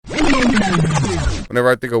Whenever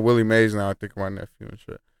I think of Willie Mays now, I think of my nephew and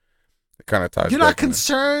shit. It kind of ties. You're not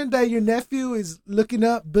concerned that your nephew is looking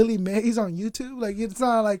up Billy Mays on YouTube? Like, it's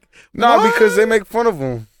not like... No, because they make fun of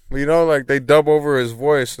him. You know, like, they dub over his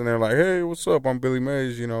voice, and they're like, hey, what's up? I'm Billy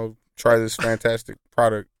Mays, you know, try this fantastic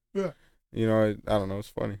product. Yeah. You know, I don't know. It's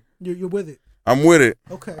funny. You're with it. I'm with it.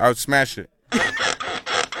 Okay. I would smash it.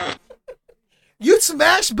 You'd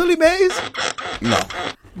smash Billy Mays? No.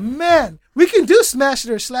 Man, we can do smash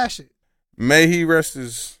it or slash it. May he rest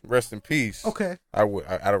in peace. Okay. I would,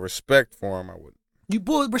 out of respect for him, I would. You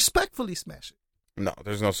would respectfully smash it. No,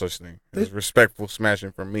 there's no such thing. There's respectful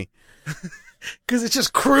smashing from me. Because it's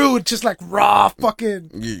just crude, just like raw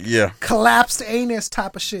fucking collapsed anus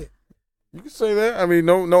type of shit. You can say that. I mean,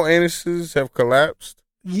 no anuses have collapsed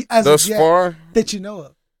thus far. That you know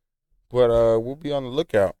of. But we'll be on the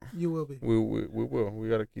lookout. You will be. We will. We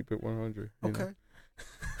got to keep it 100. Okay.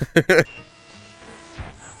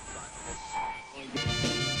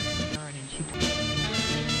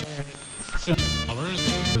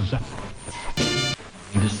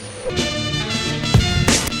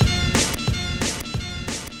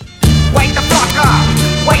 Wake the fuck up!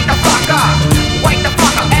 Wake the fuck up! Wake the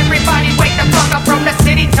fuck up! Everybody wake the fuck up! From the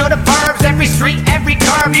city to the burbs, every street, every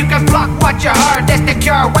curve, you can block what you heard. That's the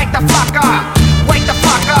cure. Wake the fuck up! Wake the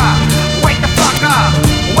fuck up! Wake the fuck up!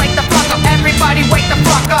 Wake the fuck up! Everybody wake the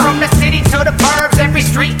fuck up! From the city to the burbs, every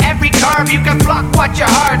street, every curve, you can block what you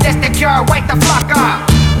heard. That's the cure. Wake the fuck up!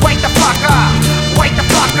 Wake the fuck up! Wake the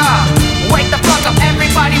fuck up! Wake the fuck up!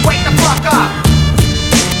 Everybody wake the fuck up!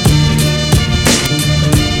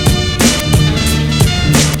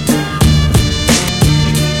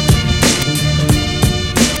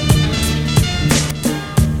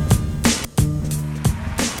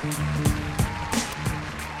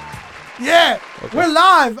 Yeah, okay. We're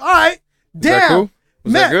live. All right. Damn. That cool?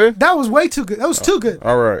 Was man, that good? That was way too good. That was too good.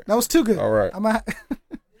 All right. That was too good. All right.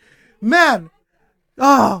 Man.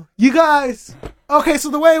 Oh, you guys. Okay, so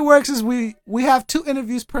the way it works is we have 2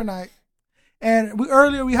 interviews per night. And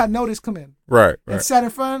earlier we had Notice come in. Right. And sat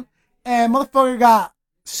in front. And motherfucker got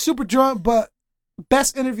super drunk, but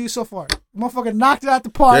best interview so far. Motherfucker knocked it out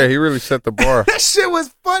the park. Yeah, he really set the bar. That shit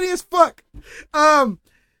was funny as fuck.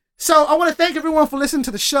 So I want to thank everyone for listening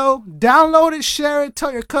to the show. Download it, share it,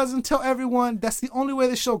 tell your cousin, tell everyone. That's the only way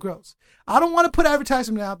the show grows. I don't want to put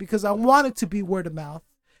advertisement out because I want it to be word of mouth.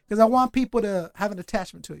 Because I want people to have an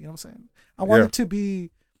attachment to it. You know what I'm saying? I want it to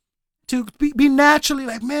be naturally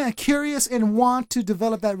like, man, curious and want to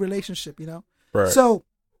develop that relationship, you know? Right. So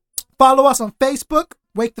follow us on Facebook.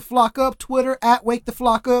 Wake the Flock Up, Twitter at Wake the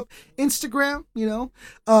Flock Up, Instagram, you know.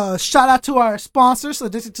 Shout out to our sponsors,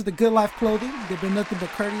 addicted to the Good Life Clothing. They've been nothing but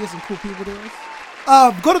courteous and cool people to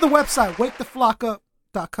us. Go to the website,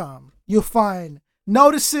 waketheflockup.com. You'll find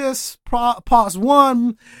Notices, Pause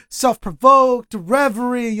 1, Self-Provoked,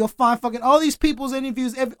 Reverie. You'll find fucking all these people's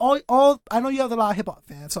interviews. All I know you have a lot of hip-hop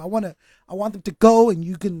fans, so I want them to go and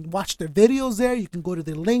you can watch their videos there. You can go to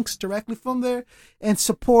the links directly from there and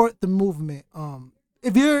support the movement.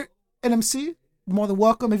 If you're an MC, you're more than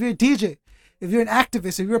welcome. If you're a DJ, if you're an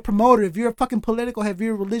activist, if you're a promoter, if you're a fucking political, if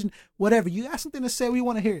you're a religion, whatever, you got something to say, we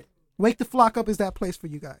want to hear it. Wake the Flock Up is that place for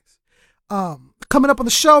you guys. Coming up on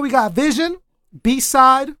the show, we got Vision,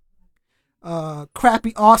 B-Side,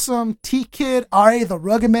 Crappy Awesome, T-Kid, R.A. the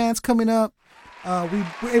Rugged Man's coming up. We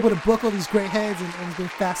were able to book all these great heads and it's been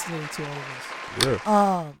fascinating to all of us.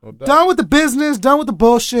 Yeah. No doubt. Done with the business, done with the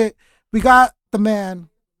bullshit. We got the man.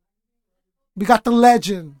 We got the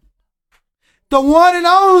legend, the one and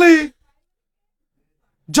only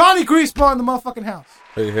Johnny Greaseball in the motherfucking house.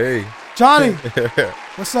 Hey. Johnny,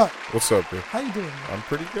 what's up? What's up, dude? How you doing, man? I'm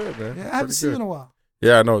pretty good, man. Yeah, I haven't seen you in a while.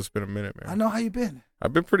 Yeah, I know. It's been a minute, man. I know. How you been?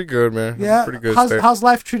 I've been pretty good, man. Yeah? Pretty good. How's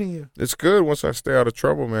life treating you? It's good once I stay out of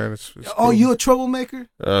trouble, man. It's Oh, cool. you a troublemaker?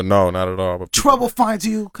 No, not at all. But Trouble finds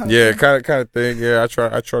you, kind of yeah, thing? kind of thing. Yeah, I try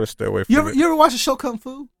to stay away from it. You ever watch the show Kung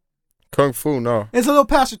Fu? Kung Fu, no. It's a little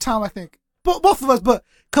past your time, I think. Both of us, but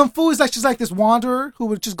Kung Fu is like just like this wanderer who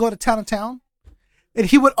would just go to town. And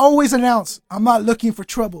he would always announce, I'm not looking for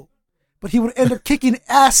trouble. But he would end up kicking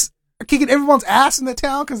everyone's ass in the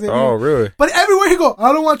town. Really? But everywhere he go,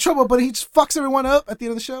 I don't want trouble, but he just fucks everyone up at the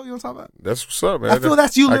end of the show. You know what I'm talking about? That's what's up, man. I feel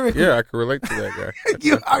that's you lyrically. I can relate to that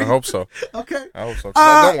guy. I hope so. Okay. I hope so. 'Cause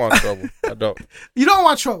I don't want trouble. I don't. You don't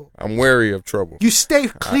want trouble. I'm wary of trouble. You stay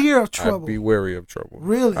clear of trouble. I be wary of trouble.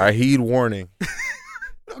 Really? I heed warning.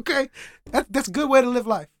 Okay. That's a good way to live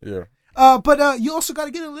life. Yeah. But you also got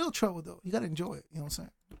to get in a little trouble, though. You got to enjoy it. You know what I'm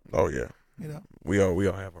saying? Oh, yeah. You know? We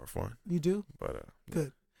all have our fun. You do? But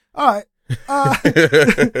good. All right.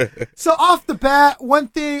 So off the bat, one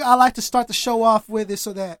thing I like to start the show off with is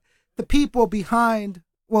so that the people behind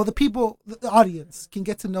well, the people, the audience can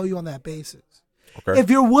get to know you on that basis. Okay. If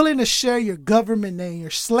you're willing to share your government name, your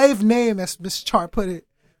slave name, as Miss Char put it,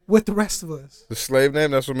 with the rest of us. The slave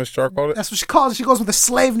name? That's what Miss Char called it? That's what she calls it. She goes with the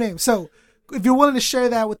slave name. So if you're willing to share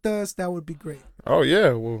that with us, that would be great. Oh,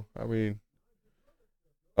 yeah. Well, I mean,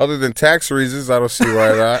 other than tax reasons, I don't see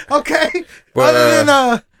why not. Okay. But, other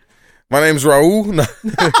than my name's Raul.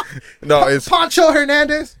 No, it's Pancho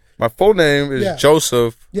Hernandez. my full name is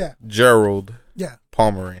Joseph Gerald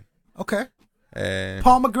Palmerine. Okay. And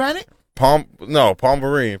Pomegranate?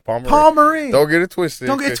 Palmerine. Palmerine. Don't get it twisted.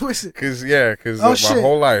 Don't get it twisted. Because shit. my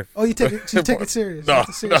whole life. Oh, you take it serious. No,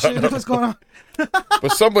 What's going on?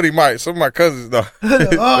 But somebody might. Some of my cousins, no.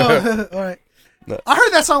 Oh, all right. No. I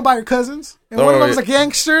heard that song by your cousins. And one of them was a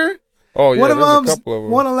gangster. Oh, yeah, one of there's them, a couple of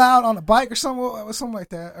them. one allowed on a bike or something like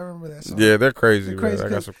that. I remember that song. Yeah, they're crazy. Crazy I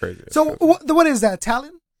got some crazy. So what is that,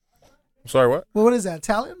 Italian? I'm sorry, what? Well, what is that,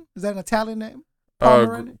 Italian? Is that an Italian name?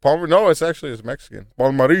 Palmer? No, it's Mexican.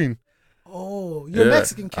 Palmarin. Oh, you're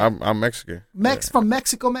Mexican kid. I'm Mexican. From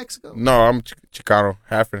Mexico? No, I'm Chicano,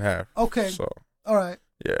 half and half. Okay. So, all right.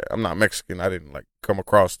 Yeah, I'm not Mexican. I didn't come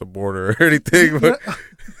across the border or anything. But,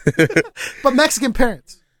 but Mexican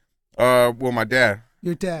parents. Well, my dad.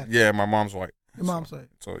 Your dad. Yeah, my mom's white. Your mom's white.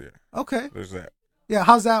 So yeah. Okay. There's that. Yeah,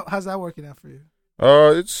 how's that working out for you?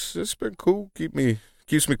 It's been cool.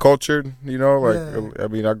 Keeps me cultured. You know, I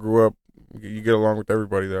mean, I grew up. You get along with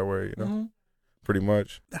everybody that way. You know, pretty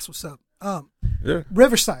much. That's what's up. Yeah.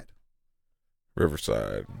 Riverside,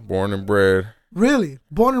 born and bred. Really,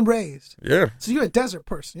 born and raised. Yeah. So you're a desert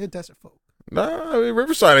person. You're a desert folk. Nah, I mean,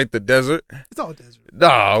 Riverside ain't the desert. It's all desert.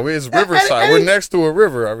 No, it's Riverside. We're next to a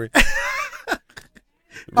river. I mean,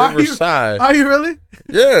 Riverside. Are you really?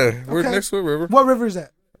 Yeah, we're next to a river. What river is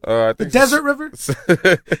that? I think the Desert River?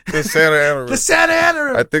 The Santa Ana River. The Santa Ana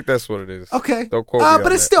River. I think that's what it is. Okay. Don't quote me on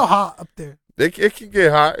but it's still hot up there. It can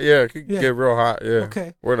get hot. Yeah, it can get real hot. Yeah.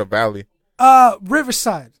 Okay. We're in a valley.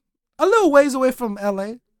 Riverside. A little ways away from LA.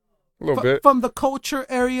 A little bit. From the culture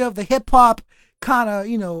area of the hip-hop kind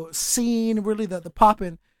of, scene, really the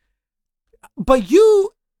popping. But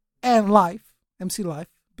you and Life, MC Life,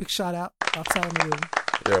 big shout out outside in the room.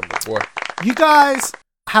 Yeah, my boy. You guys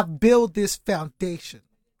have built this foundation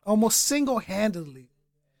almost single-handedly.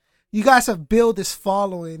 You guys have built this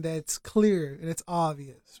following that's clear and it's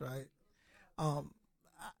obvious, right? I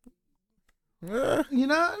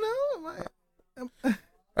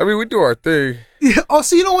mean, we do our thing. Yeah. Oh,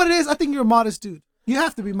 so you know what it is? I think you're a modest dude. You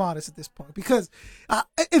have to be modest at this point because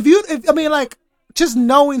just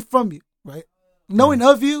knowing from you, right? Knowing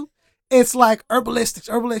of you, it's like herbalistics.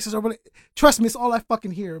 Trust me, it's all I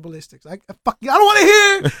fucking hear, herbalistics. I don't want to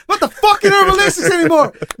hear about the fucking herbalistics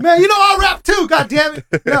anymore. Man, I rap too, goddammit.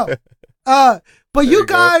 No. But you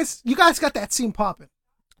guys got that scene popping.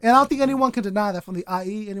 And I don't think anyone can deny that from the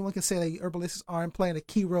IE. Anyone can say that herbalistics aren't playing a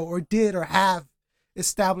key role or did or have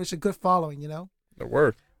established a good following, The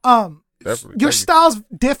word. Definitely. Your style's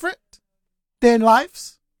different than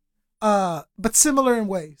Life's, but similar in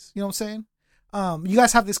ways. You know what I'm saying? You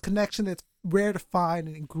guys have this connection that's rare to find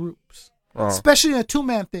in groups, especially in a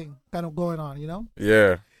two-man thing kind of going on,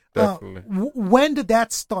 Yeah, definitely. When did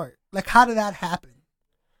that start? Like, how did that happen?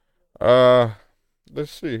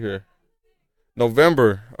 Let's see here.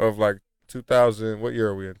 November of 2000. What year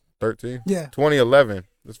are we in? 13? Yeah. 2011.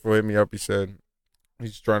 This fool hit me up. He said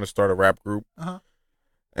he's trying to start a rap group.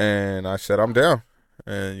 And I said, I'm down.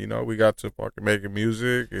 And, we got to fucking making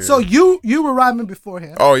music. And... So you were rhyming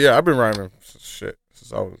beforehand? Oh, yeah. I've been rhyming since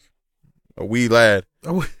I was a wee lad.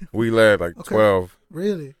 Wee lad, 12.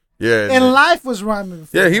 Really? Yeah. And Life was rhyming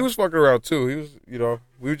before. Yeah, he was fucking around, too. He was,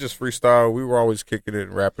 we were just freestyle. We were always kicking it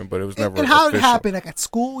and rapping, but it was never And how official. did it happen? Like at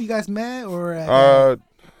school you guys met? Or at,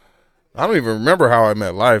 I don't even remember how I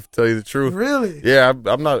met Life, tell you the truth. Really? Yeah,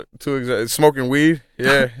 I'm not too exact. Smoking weed.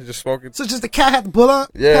 Yeah, just smoking. So just the cat had the bull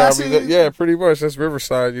up? Yeah, pretty much. That's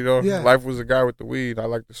Riverside, Yeah. Life was a guy with the weed. I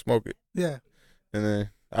like to smoke it. Yeah. And then,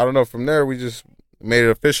 I don't know, from there, we just made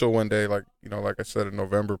it official one day, like I said, in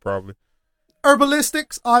November probably.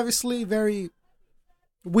 Herbalistics, obviously, very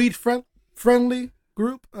weed friendly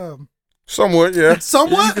group. Somewhat, yeah.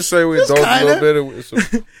 Somewhat? You could say we indulged a little bit of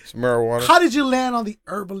some marijuana. How did you land on the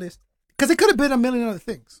herbalist? Because it could have been a million other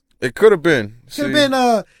things. It could have been. Could have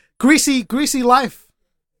been Greasy Life.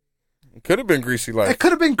 It could have been Greasy Life. It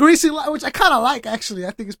could have been Greasy Life, which I kind of like, actually.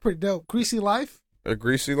 I think it's pretty dope. Greasy Life. A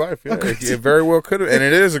greasy life, yeah. It very well could have. And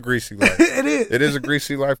it is a greasy life. It is. It is a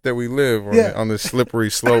greasy life that we live on this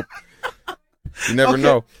slippery slope. You never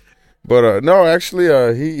know. But no,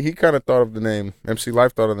 actually, he kind of thought of the name. MC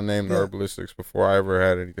Life thought of the name, the Herbalistics, before I ever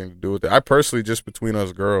had anything to do with it. I personally, just between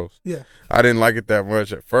us girls. Yeah. I didn't like it that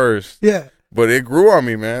much at first. Yeah. But it grew on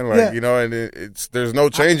me, man. Like, you know, and it's there's no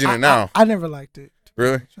changing it now. I never liked it.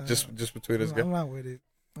 Really? Just between us guys? I'm not with it.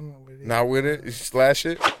 Not with it? You slash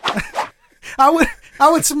it? I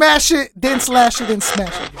would smash it, then slash it, then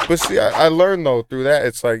smash it again. But see, I learned, though, through that,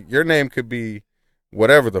 it's like your name could be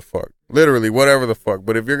whatever the fuck. Literally, whatever the fuck.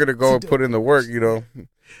 But if you're going to go and put in the work, you know,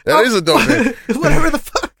 that is a dope name. Whatever the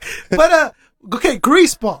fuck. But, okay,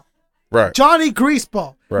 Greaseball. Right. Johnny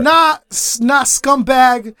Greaseball. Right. Not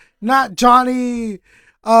Scumbag, not Johnny, you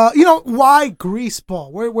know, why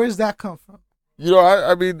Greaseball? Where's that come from? You know,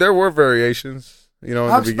 I mean, there were variations, you know,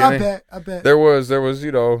 in the beginning. I bet. There was,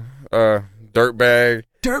 you know, Dirtbag.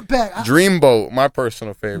 Dreamboat, my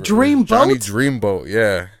personal favorite. Dreamboat? Johnny Dreamboat,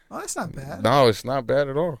 yeah. Oh, that's not bad. No, it's not bad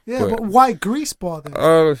at all. Yeah, but why Greaseball then?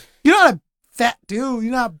 You're not a fat dude.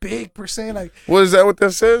 You're not big per se. Like, what is that? What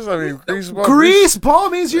that says? I mean, Greaseball.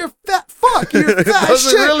 Greaseball means you're a fat fuck. You're fat as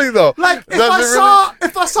shit. Really though. Like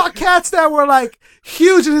if I saw cats that were like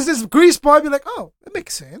huge and it's this Greaseball, I'd be like, oh, that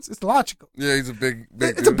makes sense. It's logical. Yeah, he's a big.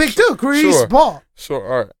 It's dude. a big dude. Greaseball.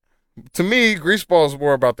 Sure. All right. To me, Greaseball is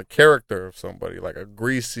more about the character of somebody, like a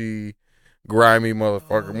greasy, grimy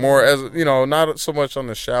motherfucker. More as you know, not so much on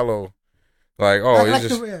the shallow. Like, oh, he's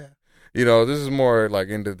just. You know, this is more like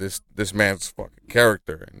into this man's fucking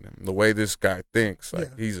character and the way this guy thinks.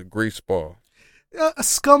 Like, he's a greaseball. A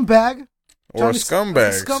scumbag. Or a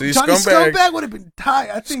scumbag. See, Johnny Scumbag would have been tight.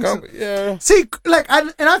 I think so. Yeah. See, like,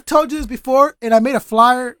 I've told you this before, and I made a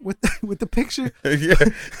flyer with the picture. Yeah.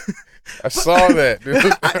 I saw that,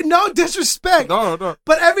 dude. No disrespect. No.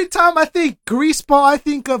 But every time I think Greaseball, I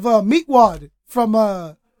think of Meatwad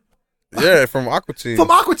from... Yeah, from Aqua Teen.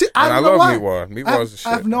 I love Meatwad. Meatwad's the shit. I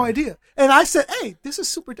have no idea. And I said, hey, this is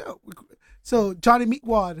super dope. So Johnny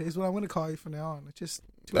Meatwad is what I'm going to call you from now on. It's just...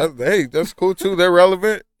 hey, that's cool, too. They're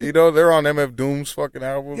relevant. You know, they're on MF Doom's fucking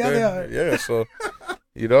album. Yeah, they are. Yeah, so,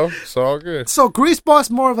 you know, it's all good. So Greaseball is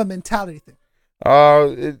more of a mentality thing.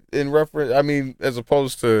 In reference, I mean, as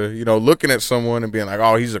opposed to, you know, looking at someone and being like,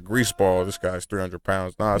 oh, he's a greaseball. This guy's 300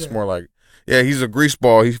 pounds. Nah, it's more like, yeah, he's a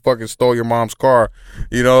greaseball. He fucking stole your mom's car.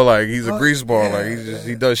 You know, like, he's a greaseball. Like,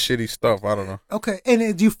 he does shitty stuff. I don't know. Okay.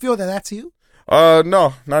 And do you feel that that's you?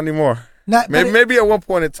 No, not anymore. Maybe at one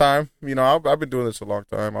point in time. You know, I've been doing this a long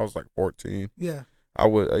time. I was like 14. Yeah. I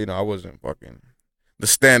wasn't fucking the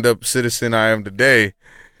stand-up citizen I am today.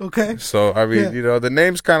 Okay. So, I mean, you know, the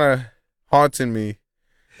name's kind of haunting me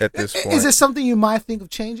at this point. Is it something you might think of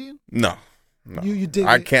changing? No. You did.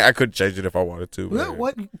 I can't. I could change it if I wanted to.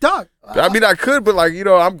 What, dog? I mean, I could, but like, you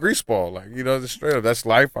know, I'm Greaseball. Like, you know, just straight up, that's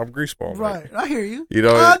life. I'm Greaseball. Right. Like, I hear you. You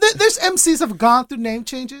know, there's MCs have gone through name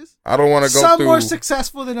changes. I don't want to go Some through. more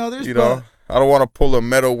successful than others. You know, I don't want to pull a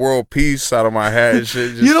Meta World Peace out of my hat and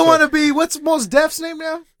shit. You don't want to be, what's Most Def's name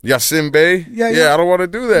now? Yasin Bey. Yeah. I don't want to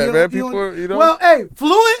do that, man. People, you know. Well, hey,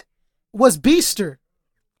 Fluent was Beaster,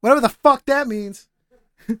 whatever the fuck that means,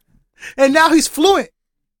 and now he's Fluent.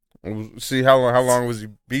 See how long was he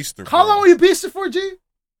Beaster? How long were you Beaster for, G?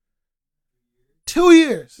 2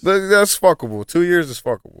 years. That's fuckable. 2 years is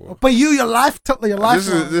fuckable. But your life.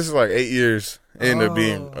 This is like 8 years into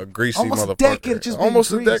being a greasy almost motherfucker. A decade, just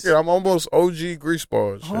almost being a decade. I'm almost OG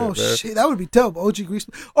Greaseball. Oh shit, that would be dope. OG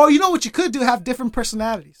Greaseball. Or you know what you could do? Have different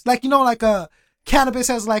personalities. Like, you know, like Cannabis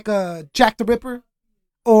has like Jack the Ripper,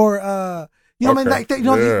 or you know, what I mean, like the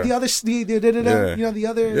other, you know, the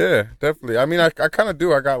other. Yeah, definitely. I mean, I kind of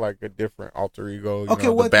do. I got like a different alter ego. You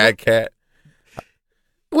know, the bad cat.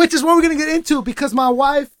 Which is what we're gonna get into, because my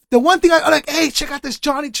wife, the one thing I'm like, hey, check out this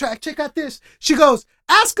Johnny track, check out this. She goes,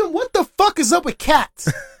 ask him what the fuck is up with cats.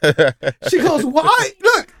 She goes, why?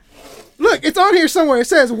 Look, it's on here somewhere. It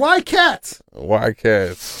says, why cats? Why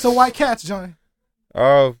cats? So why cats, Johnny?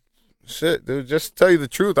 Shit, dude, just to tell you the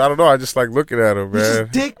truth, I don't know. I just like looking at them, man. You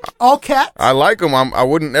just dig all cats? I like them. I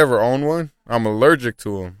wouldn't ever own one. I'm allergic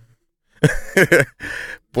to them.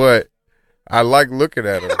 But I like looking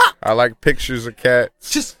at them. I like pictures of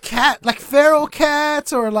cats. Just like feral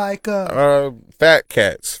cats, or like fat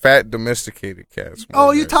cats, fat domesticated cats.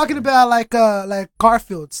 Oh, you're talking about like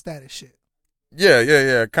Garfield status shit.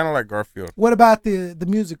 Yeah, kind of like Garfield. What about the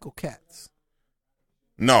musical cats?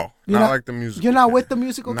 No, not like the musical. You're not with the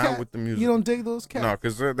musical cat? Not with the musical. You don't dig those cats? No,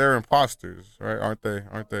 because they're imposters, right? Aren't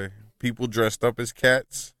they? People dressed up as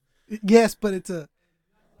cats. Yes, but it's a.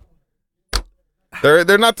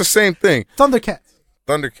 They're not the same thing.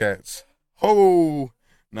 Thundercats. Oh,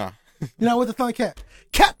 nah. You're not with the Thundercat.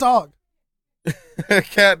 Cat dog.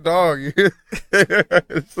 Cat dog.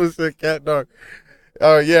 It's a cat dog.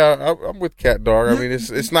 Yeah, I'm with cat dog. I mean,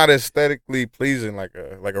 it's not aesthetically pleasing like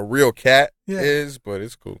a real cat is, but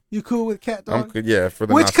it's cool. You cool with cat dog? I'm good, yeah, for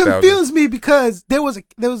the Which nostalgia. confused me, because there was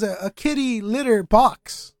a kitty litter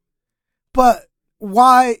box, but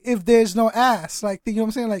why if there's no ass? Like, you know what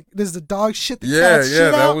I'm saying? Like, does the dog shit the cat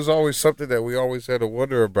shit out? That was always something that we always had to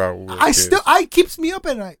wonder about. When we were kids. I keeps me up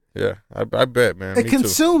at night. Yeah, I bet, man. It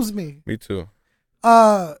consumes me. Me too.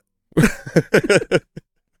 I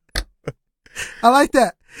like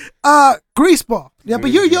that. Greaseball. Yeah,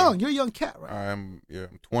 but you're young. You're a young cat, right? I'm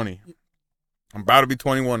 20. I'm about to be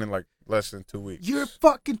 21 in like less than 2 weeks. You're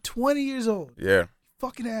fucking 20 years old. Yeah.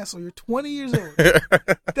 Fucking asshole. You're 20 years old.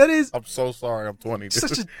 That is. I'm so sorry. I'm 20.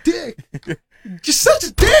 Such a dick. You're such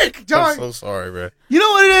a dick, John. I'm so sorry, man. You know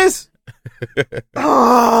what it is?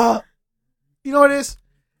 You know what it is?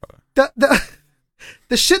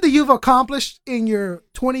 The shit that you've accomplished in your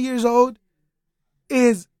 20 years old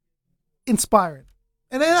is inspiring.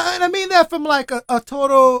 And I mean that from like a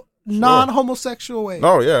total non-homosexual way.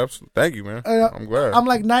 No, yeah, absolutely. Thank you, man. I'm glad. I'm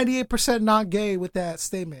like 98% not gay with that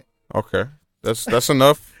statement. Okay. That's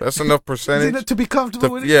enough. That's enough percentage. To be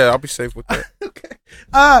comfortable with it? Yeah, I'll be safe with that. Okay.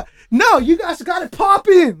 No, you guys got it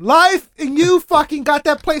popping. Life and you fucking got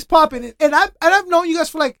that place popping. And I've known you guys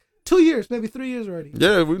for like 2 years, maybe 3 years already.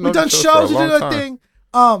 Yeah, we've done shows, we did our thing.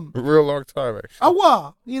 A real long time, actually. Oh,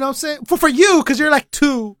 wow. You know what I'm saying? For you, because you're like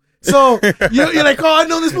 2. So you're like, oh, I've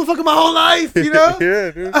known this motherfucker my whole life, you know?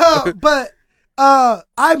 Yeah, dude. But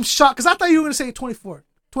I'm shocked because I thought you were going to say 24,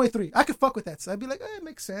 23. I could fuck with that. So I'd be like, it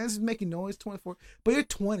makes sense. He's making noise, 24. But you're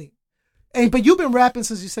 20. But you've been rapping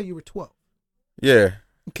since you said you were 12. Yeah.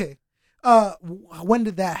 Okay. When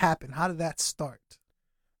did that happen? How did that start?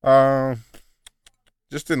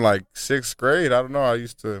 Just in like 6th grade. I don't know. I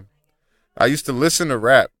used to listen to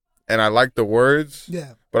rap and I liked the words.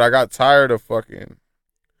 Yeah. But I got tired of fucking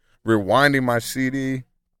rewinding my CD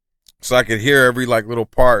so I could hear every like little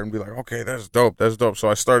part and be like, okay, that's dope. So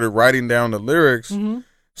I started writing down the lyrics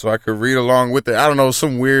so I could read along with it. I don't know,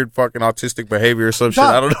 some weird fucking autistic behavior or some shit.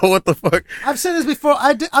 I don't know what the fuck. I've said this before.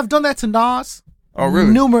 I've done that to Nas. Oh,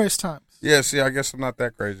 really? Numerous times. Yeah, see, I guess I'm not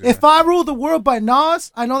that crazy. If I Rule the World by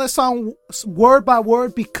Nas, I know that song word by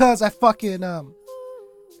word because I fucking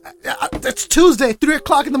it's Tuesday,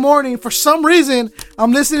 3:00 in the morning. For some reason,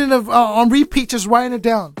 I'm listening to on repeat, just writing it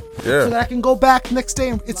down. Yeah. So that I can go back next day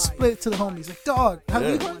and it's split to the homies. Like, dog, have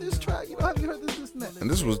you heard this track? Have you heard this and that? And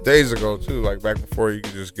this was days ago too, like back before you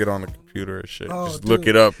could just get on the computer and shit. Just look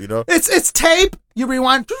dude. it up, you know? It's tape, you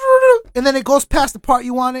rewind, and then it goes past the part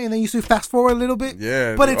you wanted, and then you see fast forward a little bit.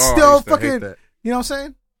 Yeah. But it's still fucking, you know what I'm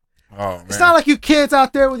saying? Oh, man. It's not like you kids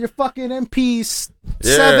out there with your fucking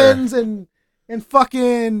MP7s and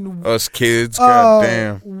fucking us kids,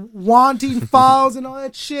 goddamn, wanting files and all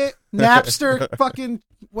that shit. Napster, fucking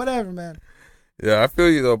whatever, man. Yeah, I feel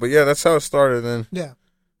you though, but yeah, that's how it started. Then yeah,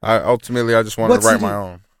 I just wanted to write my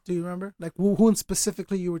own. Do you remember, like who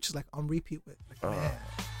specifically you were just like on repeat with? Like, man.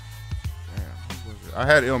 I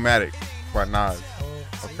had Illmatic by Nas.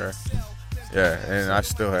 Okay, yeah, and I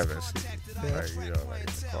still have that CD. Yeah. Like, you know, like in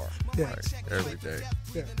the car, like every day.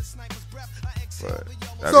 Yeah.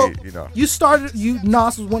 But so, I mean, you know,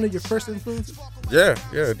 Nas was one of your first influences. Yeah,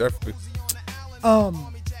 definitely.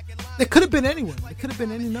 It could have been anyone. It could have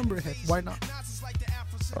been any number of heads. Why not?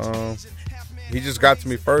 He just got to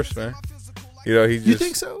me first, man. You know, You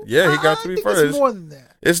think so? Yeah, he got to me first. It's more than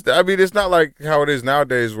that. It's not like how it is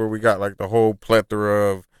nowadays where we got like the whole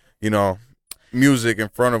plethora of, you know, music in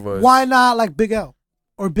front of us. Why not like Big L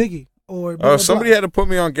or Biggie? Or somebody had to put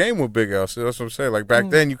me on game with Big L. So that's what I'm saying. Like back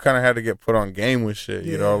then, you kind of had to get put on game with shit.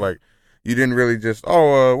 You know, like you didn't really just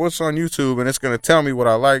what's on YouTube and it's gonna tell me what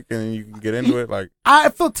I like and you can get into it. Like I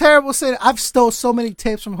feel terrible saying I've stole so many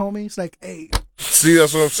tapes from homies. Like, hey, see,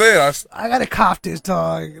 that's what I'm saying. I gotta cop this,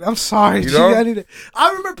 dog. I'm sorry, you know? I need it. I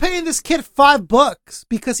remember paying this kid $5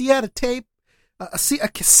 because he had a tape, a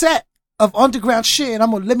cassette of underground shit, and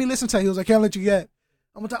I'm gonna let me listen to it. He was like, "Can't let you yet."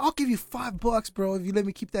 I'm gonna, I'll give you $5, bro, if you let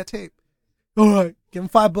me keep that tape. All right, give him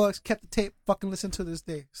 $5, kept the tape, fucking listen to this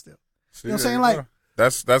day still. See, you know what I'm saying? Like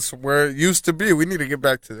that's where it used to be. We need to get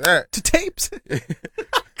back to that. To tapes,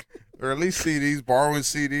 or at least CDs, borrowing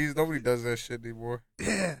CDs. Nobody does that shit anymore.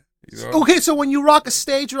 Yeah. You know? Okay, so when you rock a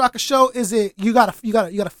stage, you rock a show, is it you got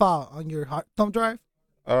a file on your thumb drive,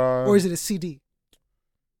 or is it a CD?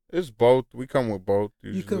 It's both. We come with both.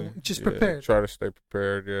 Usually. You can just prepared. Try to stay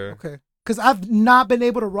prepared. Yeah. Okay. Because I've not been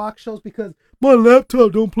able to rock shows because my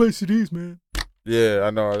laptop don't play CDs, man. Yeah,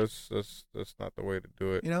 I know. That's not the way to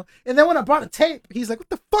do it. You know? And then when I brought a tape, he's like, what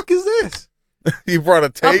the fuck is this? You brought a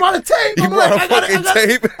tape? I brought a tape. You brought a fucking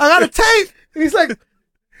tape? I got a tape. And he's like,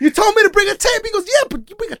 you told me to bring a tape. He goes, yeah, but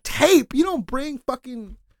you bring a tape. You don't bring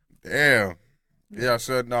fucking... Damn. Yeah, I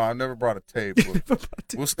said, no, I never brought a tape.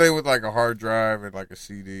 We'll stay with like a hard drive and like a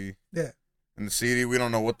CD. Yeah. And the CD, we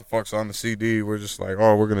don't know what the fuck's on the CD. We're just like,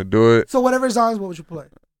 oh, we're going to do it. So whatever's on, what would you play?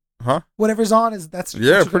 Huh? Whatever's on is that's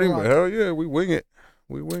yeah, pretty much. Hell yeah, we wing it.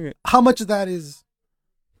 We wing it. How much of that is?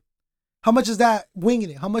 How much is that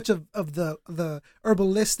winging it? How much of the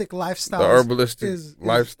herbalistic lifestyle?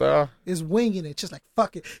 Lifestyle is winging it. Just like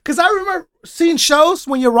fuck it. Because I remember seeing shows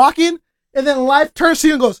when you're rocking, and then life turns to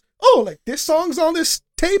you and goes, "Oh, like this song's on this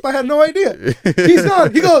tape. I had no idea." He's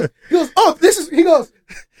gone. He goes. Oh, this is. He goes.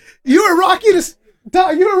 You were rocking this.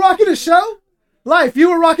 You were rocking a show. Life.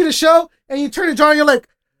 You were rocking a show, and you turn to John. And you're like,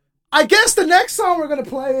 I guess the next song we're gonna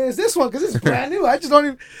play is this one because it's brand new. I just don't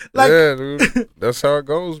even like. Yeah, dude. That's how it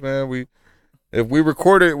goes, man. If we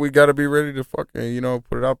record it, we got to be ready to fucking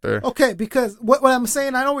put it out there. Okay, because what I'm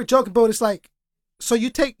saying, I know we're joking, but it's like, so you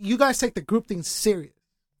guys take the group thing serious.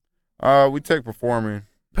 We take performing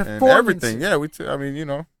and everything. Yeah,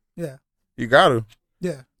 Yeah, you gotta.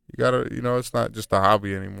 Yeah, you gotta. It's not just a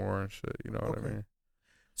hobby anymore and shit. You know what I mean?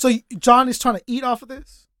 So John is trying to eat off of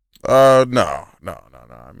this. No.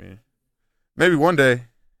 I mean, maybe one day.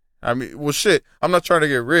 I mean, well, shit. I'm not trying to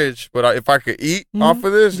get rich, but if I could eat off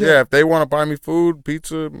of this, yeah. If they want to buy me food,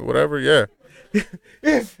 pizza, whatever, yeah.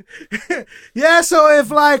 So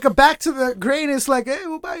if like a back to the grain is like, hey,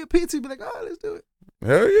 we'll buy you pizza, you'd be like, oh, let's do it.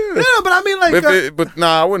 Hell yeah. Yeah, but I mean like, but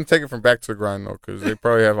I wouldn't take it from back to the grind though, because they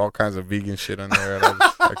probably have all kinds of vegan shit in there, and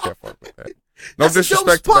I can't fuck with that. No That's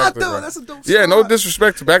disrespect a dope spot, to back to the grind. That's a dope yeah, spot. no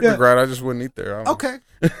disrespect to back to the grind. I just wouldn't eat there. Okay.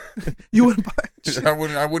 You wouldn't buy shit. I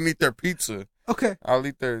wouldn't eat their pizza. Okay. I'll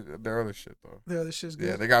eat their other shit though. Their other shit's good.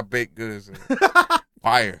 Yeah, they got baked goods.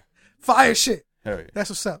 Fire shit. Hell yeah.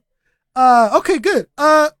 That's what's up. Okay, good.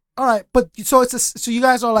 All right, but so so you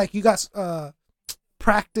guys are like, you guys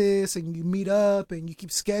practice and you meet up and you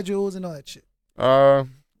keep schedules and all that shit.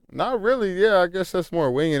 Not really. Yeah, I guess that's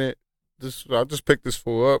more winging it. I'll just pick this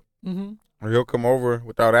fool up, or he'll come over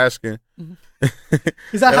without asking.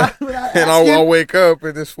 Is that and I'll wake up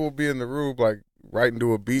and this fool be in the room like right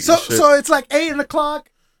into a beat. So and shit. So it's like 8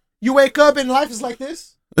 o'clock. You wake up and life is like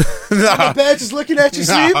this. On the bed, just looking at you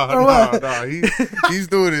sleep, or what? No, he's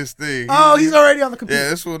doing his thing. Oh, he's already on the computer. Yeah,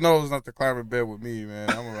 this fool knows not to climb in bed with me, man.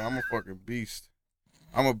 I'm a fucking beast.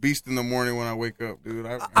 I'm a beast in the morning when I wake up, dude.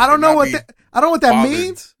 I don't know what that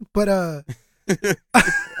means, but I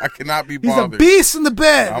cannot be bothered. He's a beast in the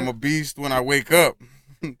bed. I'm a beast when I wake up.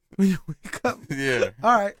 When you wake up. Yeah.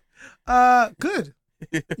 All right. Good.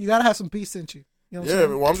 You gotta have some beast in you. You know what I'm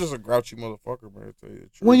saying? Well, I'm just a grouchy motherfucker, man. To tell you the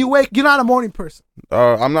truth. When you wake, you're not a morning person.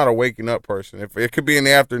 I'm not a waking up person. If it could be in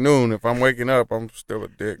the afternoon, if I'm waking up, I'm still a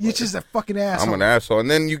dick. You're just a fucking asshole. I'm an asshole,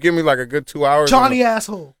 and then you give me like a good 2 hours. Johnny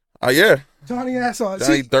asshole. Yeah. Johnny asshole.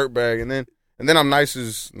 Johnny dirtbag, and then I'm nice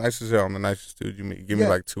as hell. I'm the nicest dude you meet. Give me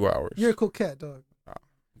like 2 hours. You're a cool cat, dog.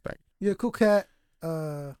 Thank you. You're a cool cat.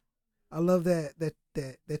 I love that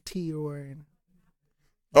tee you're wearing.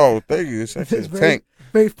 Oh, thank you. It's actually a tank.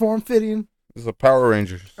 Very form fitting. It's a Power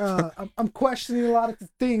Ranger. I'm questioning a lot of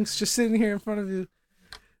things just sitting here in front of you.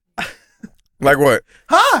 Like what?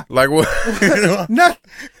 Huh? Like what?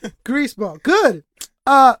 Nothing. Greaseball. Good.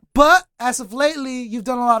 But as of lately, you've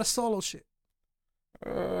done a lot of solo shit.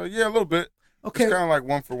 Yeah, a little bit. Okay. It's kind of like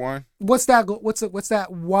one for one. What's that? What's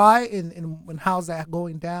that? Why and how's that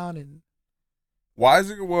going down? And why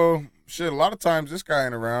is it? Well, shit. A lot of times this guy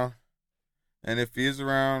ain't around, and if he is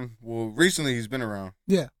around, well, recently he's been around.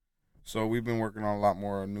 Yeah. So we've been working on a lot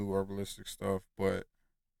more new herbalistic stuff. But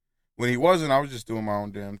when he wasn't, I was just doing my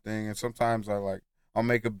own damn thing. And sometimes I'll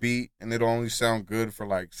make a beat and it'll only sound good for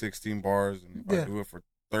like 16 bars. And if I do it for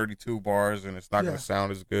 32 bars, and it's not going to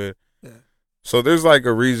sound as good. Yeah. So there's like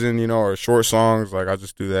a reason, or short songs, like I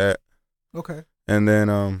just do that. Okay. And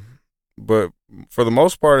then, but for the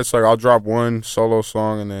most part, it's like I'll drop one solo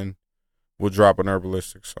song and then we'll drop an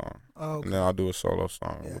herbalistic song. Oh, okay. And then I'll do a solo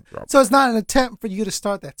song. Yeah. We'll drop so it's not an attempt for you to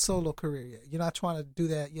start that solo career yet. You're not trying to do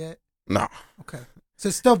that yet? No. Okay. So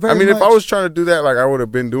it's still very if I was trying to do that, like I would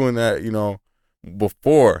have been doing that,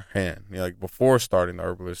 beforehand, like before starting the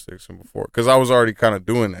herbalistics and before, because I was already kind of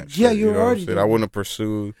doing that shit. Yeah, you were already doing I wouldn't have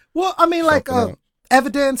pursued. Well, I mean, like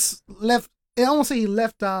Evidence left, I won't say he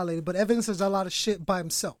left Dilated, but Evidence does a lot of shit by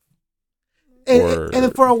himself.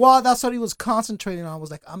 And for a while, that's what he was concentrating on.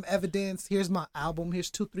 Was like, I'm Evidence. Here's my album.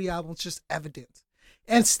 Here's 2-3 albums, just Evidence,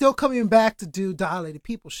 and still coming back to do Dilated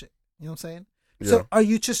People shit. You know what I'm saying? Yeah. So, are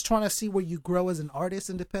you just trying to see where you grow as an artist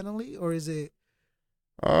independently, or is it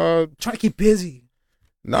trying to keep busy?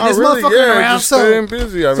 Not really. Yeah, just staying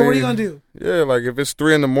busy. So what are you gonna do? Yeah, like if it's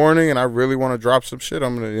 3 a.m. and I really want to drop some shit,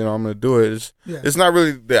 I'm gonna do it. It's not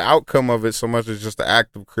really the outcome of it so much as just the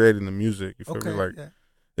act of creating the music. You feel me? Like. Yeah.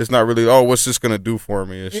 It's not really, what's this going to do for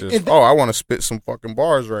me? It's just, I want to spit some fucking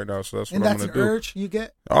bars right now, so that's what I'm going to do. And that's an urge you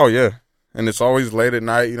get? Oh, yeah. And it's always late at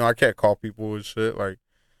night. I can't call people and shit. Like,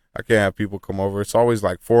 I can't have people come over. It's always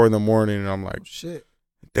like 4 a.m, and I'm like, Oh, shit.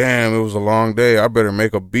 damn, it was a long day. I better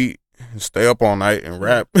make a beat and stay up all night and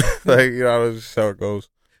rap. Like, you know, that's just how it goes.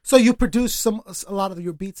 So you produce a lot of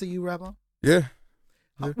your beats that you rap on? Yeah.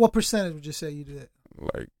 What percentage would you say you do that?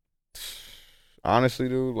 Like, honestly,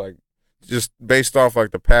 dude, like, just based off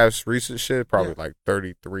like the past recent shit, probably like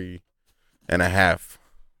 33.5%.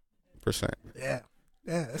 Yeah.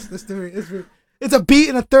 Yeah, it's a beat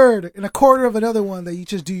and a third and a quarter of another one that you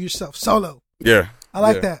just do yourself solo. Yeah. I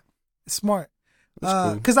like that. It's smart.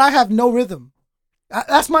 Cool. Because I have no rhythm.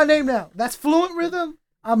 That's my name now. That's Fluent Rhythm.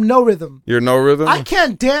 I'm no rhythm. You're no rhythm? I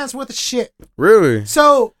can't dance with the shit. Really?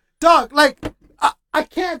 So, dog, like, I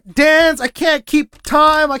can't dance. I can't keep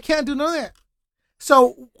time. I can't do none of that.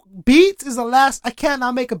 So, beats is the last. I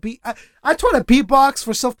cannot make a beat. I tried to beatbox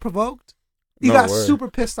for Self-Provoked. He got super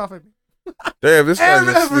pissed off at me. Damn, this guy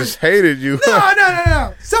just hated you.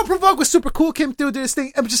 No. Self-Provoked was super cool. Came through, did his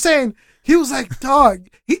thing. I'm just saying, he was like, dog.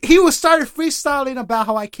 He was started freestyling about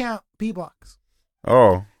how I can't beatbox.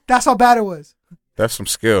 Oh. That's how bad it was. That's some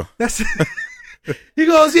skill. He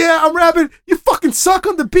goes, yeah, I'm rapping. You fucking suck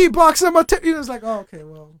on the beatbox. I'm gonna tell you. It's like, oh, okay,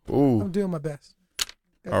 well, I'm doing my best.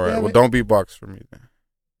 All right, well, don't beatbox for me then.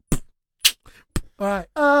 All right.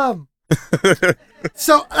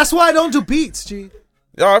 So that's why I don't do beats, G.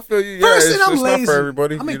 Yeah, I feel you. Yeah, First, I'm it's lazy. not for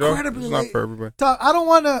everybody. I'm It's incredibly lazy. not for everybody. Dog, I don't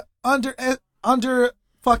want to under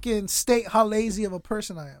fucking state how lazy of a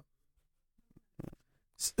person I am.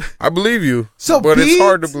 I believe you. But it's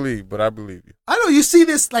hard to believe, but I believe you. I know you see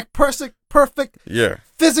this like perfect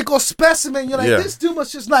physical specimen. You're like, this dude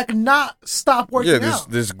must just like not stop working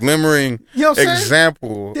out. This glimmering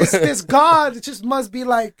example. This God, it just must be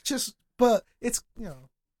like but it's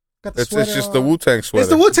got the sweater. It's just the Wu-Tang sweater.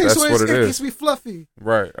 It's the Wu-Tang That's sweater. what it is. It gets me fluffy.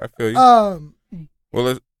 Right, I feel you.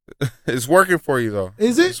 Well, it's working for you though.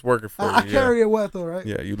 Is it? It's working for you. I carry it well though, right?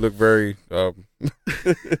 Yeah, you look very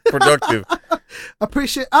productive.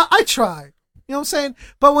 Appreciate. I try. You know what I'm saying?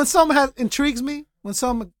 But when someone intrigues me, when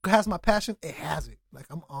someone has my passion, it has it. Like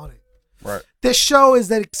I'm on it. Right. This show is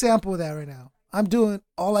that example of that right now. I'm doing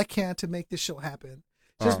all I can to make this show happen.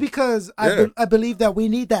 Just because I believe that we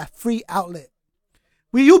need that free outlet.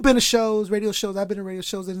 You've been to shows, radio shows. I've been to radio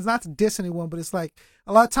shows, and it's not to diss anyone, but it's like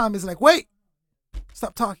a lot of time it's like, wait,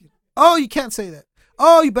 stop talking. Oh, you can't say that.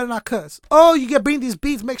 Oh, you better not cuss. Oh, you bring these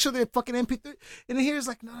beats, make sure they're fucking MP3. And then here it's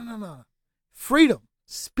like, no. Freedom.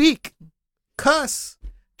 Speak. Cuss.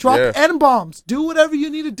 Drop N-bombs. Do whatever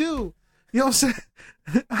you need to do. You know what I'm saying?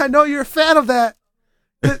 I know you're a fan of that.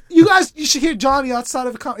 You guys, you should hear Johnny outside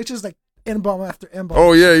of the car. It's just like N-bomb after N-bomb.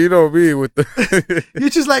 Oh, yeah, you know me with the... You're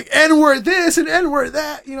just like N-word this and N-word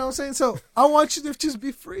that. You know what I'm saying? So I want you to just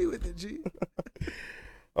be free with it, G.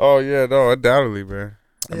 Oh, yeah, no, undoubtedly, man.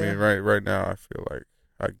 I mean, right now, I feel like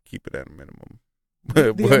I keep it at a minimum.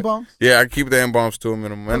 The N-bombs? Yeah, I keep the N-bombs to a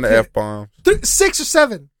minimum and the F-bombs. 6 or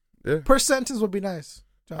 7 per sentence would be nice.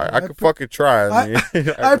 I could fucking try.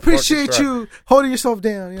 I appreciate you holding yourself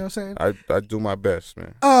down. You know what I'm saying? I do my best,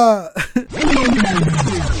 man.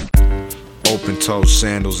 Open-toed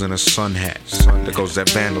sandals and a sun hat. There goes that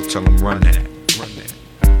vandal, tell him run that.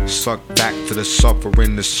 Suck back to the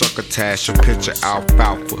suffering, the succotash. A picture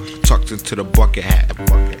alfalfa tucked into the bucket hat.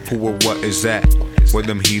 Who or what is that? Where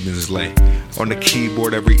them heathens lay. On the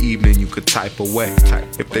keyboard every evening you could type away.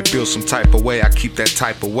 If they feel some type of way, I keep that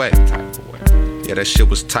type away. Yeah, that shit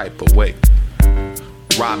was type away.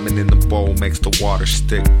 Ramen in the bowl makes the water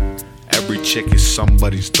stick. Every chick is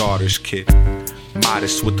somebody's daughter's kid.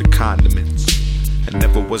 Modest with the condiments. I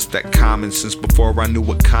never was that common since before I knew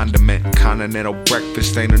what condiment. Continental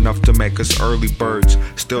breakfast ain't enough to make us early birds.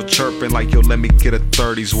 Still chirping like, yo, let me get a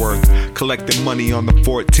 30's worth. Collecting money on the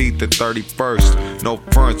 14th and 31st. No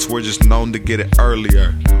fronts, we're just known to get it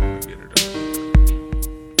earlier.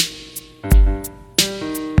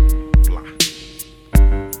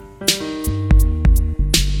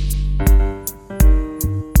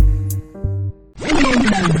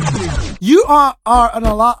 You are on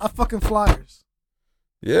a lot of fucking flyers.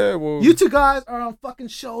 Yeah, well, you two guys are on fucking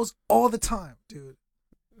shows all the time, dude.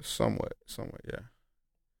 Somewhat, yeah.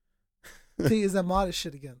 See, is that modest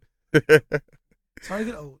shit again? It's hard to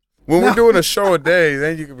get old. When we're doing a show a day,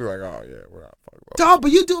 then you can be like, oh yeah, we're not fucking about. Dog,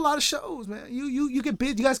 but you do a lot of shows, man. You get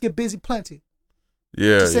busy. You guys get busy plenty.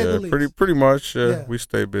 Yeah, pretty much. Yeah, we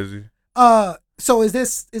stay busy. So is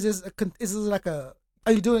this like a?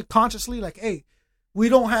 Are you doing it consciously? Like, hey, we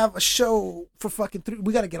don't have a show for fucking 3.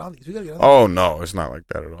 We gotta get on these. Oh no, it's not like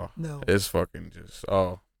that at all. No, it's fucking just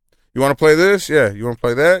you want to play this? Yeah. You want to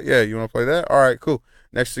play that? Yeah. You want to play that? All right, cool.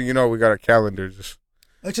 Next thing you know, we got a calendar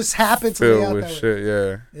it just happens filled with shit.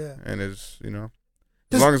 Yeah. Yeah. And it's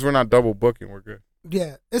as long as we're not double booking, we're good.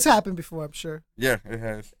 Yeah, it's happened before, I'm sure. Yeah, it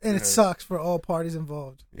has. And it sucks for all parties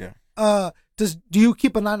involved. Yeah. Do you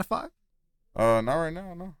keep a 9 to 5? Not right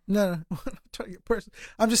now, no. No. I'm trying to get personal.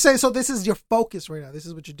 I'm just saying, so this is your focus right now. This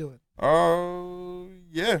is what you're doing.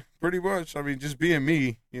 Yeah, pretty much. I mean, just being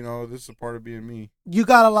me, this is a part of being me. You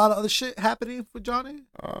got a lot of other shit happening for Johnny?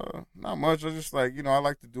 Not much. I just I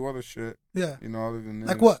like to do other shit. Yeah. Other than this.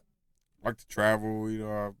 Like what? I like to travel,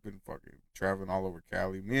 I've been fucking traveling all over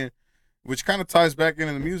Cali. Which kind of ties back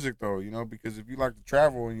into the music though, because if you like to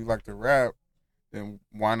travel and you like to rap, then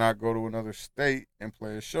why not go to another state and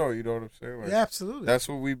play a show? You know what I'm saying? Yeah, absolutely. That's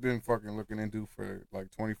what we've been fucking looking into for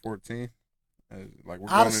 2014. We're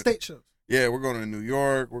out of state shows. Yeah, we're going to New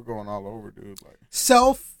York. We're going all over, dude.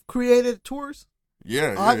 Self-created tours.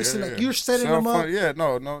 Yeah, obviously, you're setting them up. Yeah,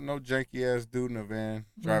 no janky ass dude in a van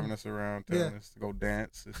driving us around, telling us to go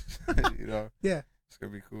dance. Yeah, it's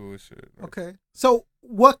gonna be cool as shit. Okay, so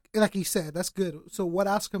what? Like you said, that's good. So what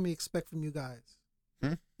else can we expect from you guys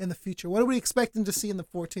in the future? What are we expecting to see in the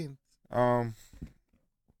 14th?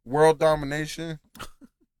 World domination.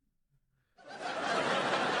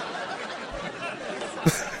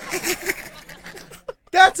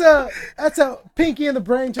 That's a Pinky in the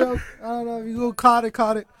Brain joke. I don't know if you caught it.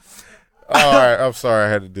 All right, I'm sorry I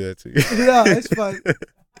had to do that to you. Yeah, it's fun.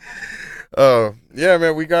 Yeah,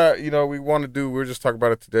 man, we got, we want to do, we were just talking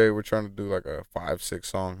about it today. We're trying to do like a 5-6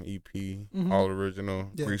 song EP, all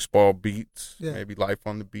original, Greaseball beats, maybe Life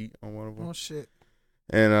on the Beat on one of them. Oh, shit.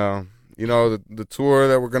 And, the tour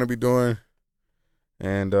that we're going to be doing.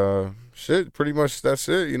 And, shit, pretty much that's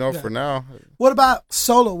it, for now. What about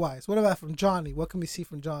solo-wise? What about from Johnny? What can we see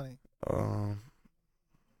from Johnny?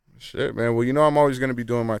 Shit, man. Well, I'm always going to be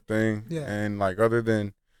doing my thing. Yeah. And, other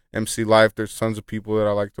than MC Life, there's tons of people that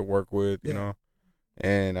I like to work with, you know.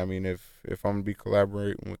 And, I mean, if I'm going to be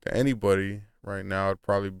collaborating with anybody right now, it'd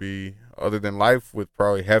probably be, other than Life, with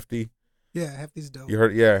probably Hefty. Yeah, Hefty's dope. You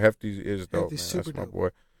heard? Yeah, Hefty is dope, Hefty's man. super That's my dope. boy.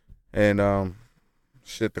 And,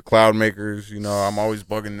 shit, the Cloud Makers, I'm always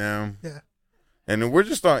bugging them. Yeah. And we're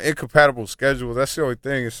just on incompatible schedules. That's the only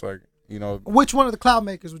thing. It's like, Which one of the Cloud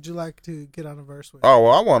Makers would you like to get on a verse with? Oh,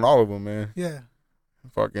 well, I want all of them, man. Yeah.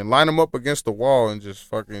 Fucking line them up against the wall and just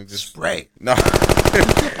spray. No.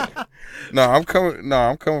 I'm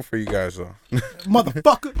coming for you guys, though.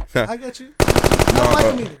 Motherfucker. I get you. I don't like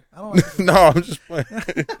them either. I don't like them. No, I'm just playing.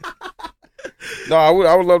 No, I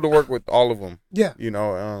would love to work with all of them. Yeah.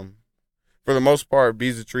 For the most part,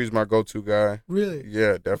 Bees the Tree's my go-to guy. Really?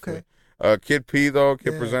 Yeah, definitely. Kid P, though,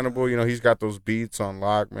 Presentable, he's got those beats on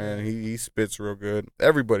lock, man. He spits real good.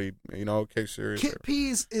 Everybody, K-Series. Kid P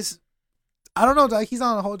is, I don't know, like, he's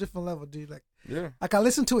on a whole different level, dude. Like, I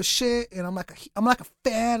listen to his shit, and I'm like a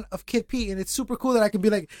fan of Kid P, and it's super cool that I can be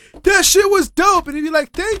like, that shit was dope, and he'd be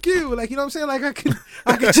like, thank you. Like, you know what I'm saying? Like,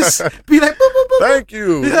 I could just be like, boop, boop, boop, boop. Thank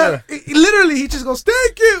you. Yeah. Literally, he just goes,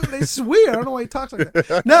 thank you. Like, it's weird. I don't know why he talks like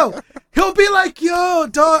that. No, he'll be like, yo,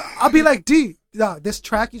 dog. I'll be like, D, dog, this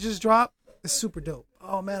track you just dropped is super dope.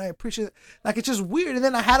 Oh, man, I appreciate it. Like, it's just weird. And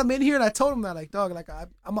then I had him in here, and I told him that, like, dog, like,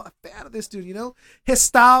 I'm a fan of this dude, His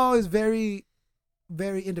style is very,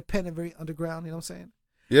 very independent, very underground, you know what I'm saying?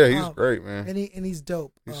 Yeah, he's great, man. And he's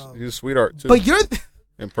dope. He's a sweetheart, too. But you're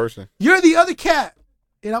in person. You're the other cat.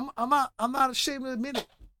 And I'm not ashamed to admit it.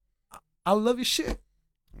 I love your shit.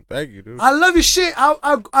 Thank you, dude. I love your shit.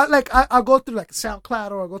 I'll go through like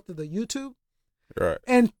SoundCloud or I'll go through the YouTube. Right.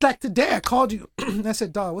 And like today I called you and I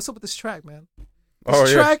said, dog, what's up with this track, man?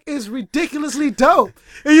 This track is ridiculously dope.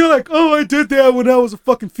 And you're like, oh, I did that when I was a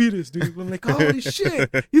fucking fetus, dude. I'm like, holy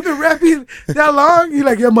shit. You've been rapping that long? You're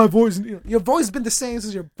like, yeah, my voice, your voice has been the same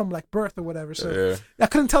since you're from like birth or whatever. So I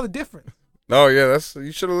couldn't tell the difference. No, yeah,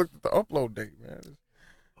 you should have looked at the upload date, man.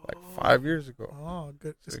 Like 5 years ago. Oh,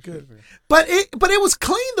 good. That's good. But it was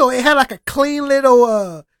clean though. It had like a clean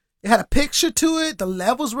little it had a picture to it. The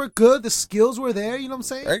levels were good. The skills were there. You know what I'm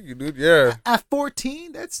saying? Thank you, dude. Yeah. At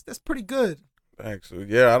 14, that's pretty good. Thanks.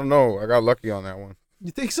 Yeah, I don't know. I got lucky on that one.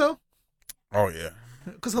 You think so? Oh yeah.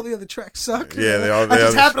 Because all the other tracks suck. Yeah, they all. I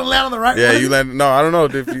just happened to land on the right one. Yeah, you landed. No, I don't know.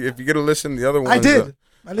 If you get to listen to the other ones. I did.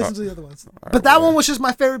 I listened to the other ones, but that one was just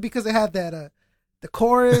my favorite because it had that the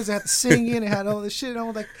chorus, it had the singing, it had all this shit.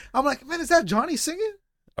 And I'm like, man, is that Johnny singing?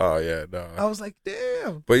 Oh yeah, no. I was like,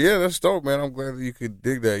 damn. But yeah, that's dope, man. I'm glad that you could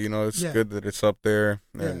dig that. It's good that it's up there,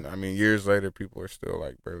 and I mean, years later, people are still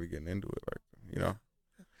like barely getting into it. Like,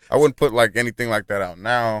 I wouldn't put like anything like that out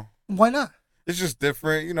now. Why not? It's just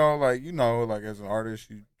different, like as an artist,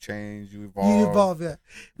 you change, you evolve. You evolve, yeah.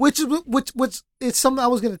 Which is something I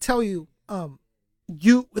was gonna tell you.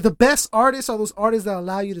 The best artists are those artists that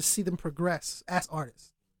allow you to see them progress as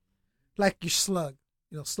artists. Like your Slug.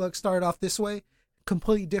 Slug started off this way,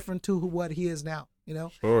 completely different to what he is now. you know?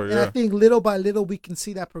 Sure, And I think little by little we can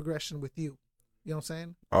see that progression with you. You know what I'm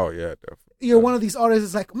saying? Oh, yeah, definitely. You're one of these artists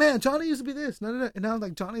that's like, man, Johnny used to be this. No. And now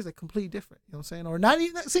like Johnny's like completely different. You know what I'm saying? Or not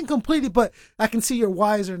even saying completely, but I can see you're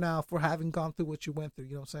wiser now for having gone through what you went through.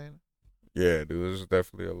 You know what I'm saying? Yeah, dude, there's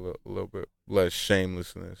definitely a little bit less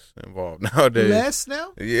shamelessness involved nowadays. Less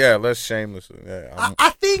now? Yeah, less shamelessness. Yeah,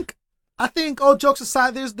 I think all jokes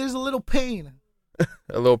aside, there's a little pain.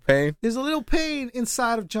 A little pain? There's a little pain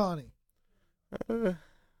inside of Johnny.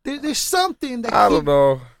 There's something that I don't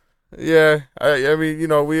know. Yeah, I mean, you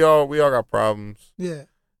know, we all got problems. Yeah.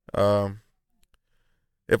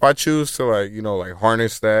 If I choose to like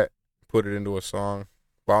harness that, put it into a song,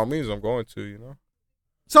 by all means, I'm going to, you know.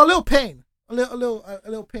 So a little pain, a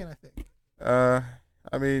little pain, I think.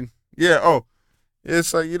 I mean, yeah. Oh,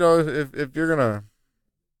 it's like, you know, if you're gonna,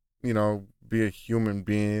 you know, be a human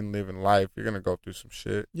being living life, you're gonna go through some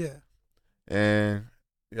shit. Yeah. And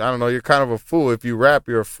I don't know, you're kind of a fool if you rap.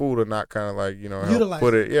 You're a fool to not kind of like, you know, help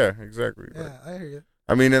put it. Yeah, exactly. Yeah, like, I hear you.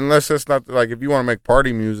 I mean, unless it's not like, if you want to make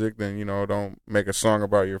party music, then, you know, don't make a song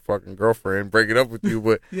about your fucking girlfriend, break it up with you.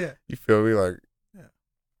 But yeah, you feel me? Like, yeah,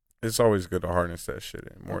 it's always good to harness that shit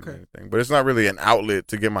in more than anything. But it's not really an outlet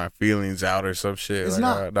to get my feelings out or some shit. It's like,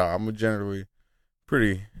 not. No, I'm a generally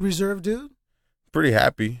pretty reserved dude. Pretty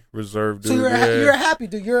happy, reserved dude. So you're a happy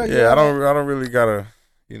dude. I don't really gotta,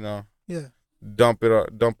 you know. Yeah. Dump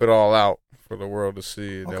it all out for the world to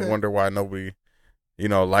see, and then wonder why nobody, you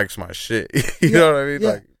know, likes my shit. you know what I mean? Yeah.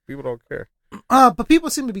 Like, people don't care. But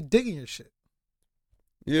people seem to be digging your shit.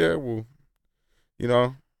 Yeah, well, you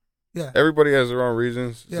know, yeah. Everybody has their own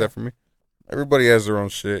reasons, except for me. Everybody has their own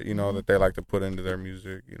shit, you know, that they like to put into their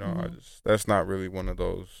music. You know, that's not really one of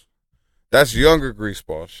those. That's younger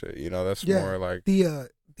Greaseball shit. You know, that's more like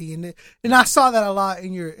and I saw that a lot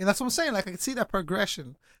in your, and that's what I'm saying. Like, I can see that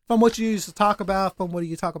progression from what you used to talk about, from what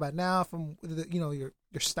you talk about now, from the, you know, your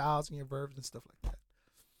styles and your verbs and stuff like that.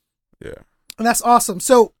 Yeah, and that's awesome.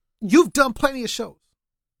 So you've done plenty of shows.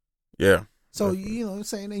 Yeah. So you know what I'm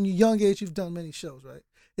saying, in your young age, you've done many shows, right?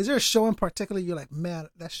 Is there a show in particular you're like, man,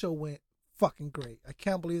 that show went fucking great. I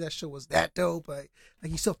can't believe that show was that dope. Like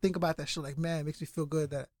you still think about that show, like, man, it makes me feel good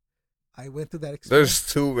that I went through that experience.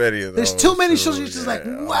 There's too many of those. There's too many shows. You're just like,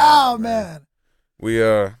 wow, man. We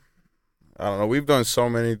I don't know. We've done so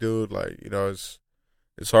many, dude. Like, you know,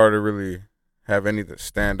 it's hard to really have any that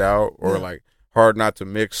stand out, or like hard not to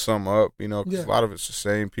mix some up. You know, because a lot of it's the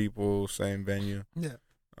same people, same venue.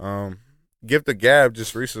 Yeah. Give the Gab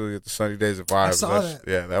just recently at the Sunny Days of Vibes. I saw that.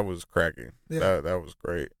 Yeah, that was cracking. Yeah. That was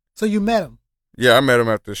great. So you met him? Yeah, I met him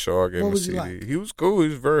at this show. I gave him a CD. He like? He was cool. He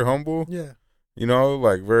was very humble. Yeah. You know,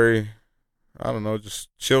 like very, I don't know, just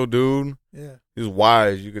chill dude. Yeah. He was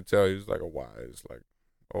wise. You could tell he was like a wise, like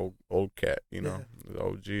old cat, you know, the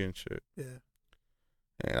OG and shit. Yeah.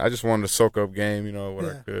 And I just wanted to soak up game, you know, what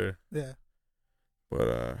I could. Yeah.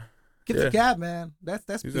 But Get the Gab, man.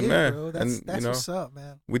 That's he's big, a man, bro. That's you know, what's up,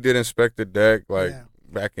 man. We did Inspect the Deck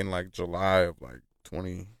back in like July of like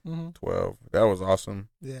 2012. That was awesome.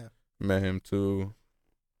 Yeah. Met him too.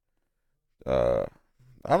 I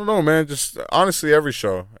don't know, man. Just honestly, every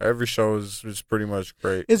show is pretty much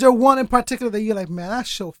great. Is there one in particular that you're like, man, that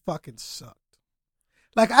show fucking sucked?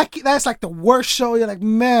 Like, that's like the worst show. You're like,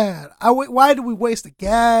 man, why did we waste the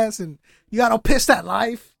gas? And you got all pissed at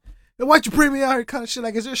life. And why'd you bring me out here? Kind of shit.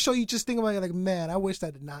 Like, is there a show you just think about? You're like, man, I wish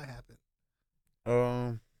that did not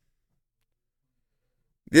happen.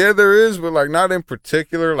 Yeah, there is, but like not in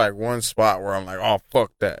particular. Like one spot where I'm like, oh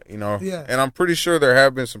fuck that, you know. Yeah. And I'm pretty sure there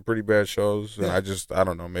have been some pretty bad shows, and I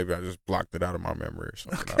don't know, maybe I just blocked it out of my memory or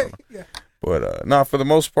something. Okay. I don't know. Yeah. But no, for the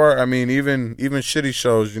most part, I mean, even shitty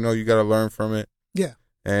shows, you know, you got to learn from it. Yeah.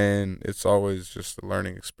 And it's always just a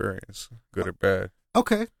learning experience, good or bad.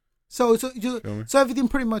 Okay. So everything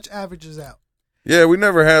pretty much averages out. Yeah, we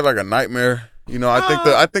never had like a nightmare. You know,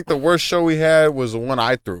 I think the worst show we had was the one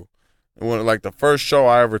I threw. Like the first show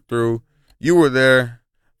I ever threw. You were there.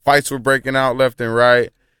 Fights were breaking out left and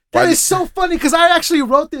right. That is so funny because I actually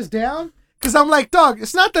wrote this down because I'm like, dog,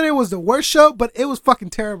 it's not that it was the worst show, but it was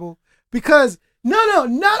fucking terrible. Because not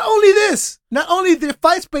only this, not only the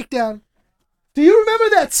fights break down. Do you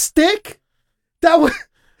remember that stick? That was.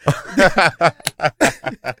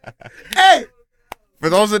 Hey. For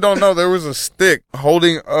those that don't know, there was a stick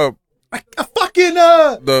holding up a fucking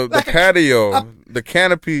the patio, the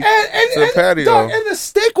canopy to the patio, dog, and the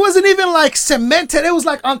stick wasn't even like cemented. It was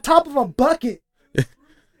like on top of a bucket, and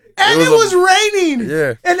it was raining.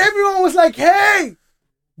 Yeah, and everyone was like, "Hey,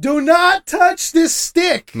 do not touch this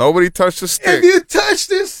stick." Nobody touched the stick. If you touch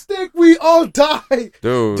this stick, we all die.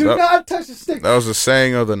 Dude, do not touch the stick. That was the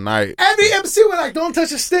saying of the night. Every MC was like, "Don't touch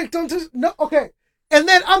the stick. Don't touch." No, okay. And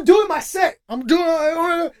then I'm doing my set. I'm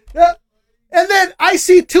doing, and then I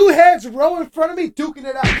see two heads row in front of me, duking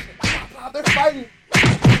it out. They're fighting.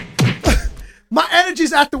 My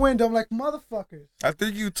energy's out the window. I'm like, motherfuckers. I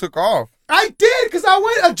think you took off. I did, because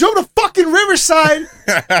I drove to fucking Riverside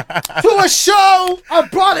to a show. I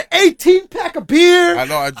brought an 18-pack of beer. I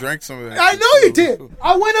know, I drank some of that. I know you did.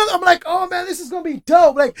 I went up, I'm like, oh man, this is going to be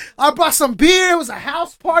dope. Like, I brought some beer. It was a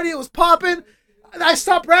house party. It was popping. And I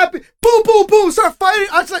stopped rapping. Boom, boom, boom. Start fighting.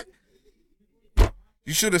 I was like,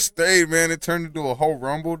 you should have stayed, man. It turned into a whole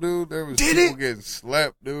rumble, dude. There was people getting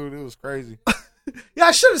slept, dude. It was crazy. Yeah,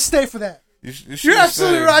 I should have stayed for that. You're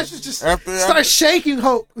absolutely right. I should just start shaking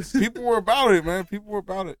hope. People were about it, man. People were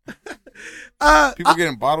about it. People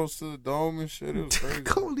getting bottles to the dome and shit. It was crazy.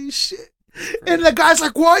 Holy shit. And the guy's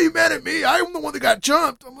like, why are you mad at me? I'm the one that got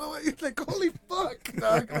jumped. I'm like holy fuck,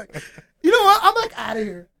 dog. Like, you know what? I'm like out of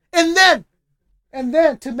here. And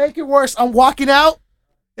then to make it worse, I'm walking out.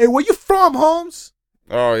 Hey, where you from, Holmes?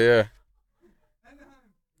 Oh yeah.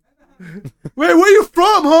 Wait, where you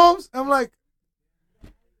from, Holmes? I'm like,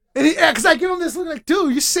 and because I give him this look like,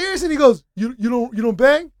 dude, you serious? And he goes, you don't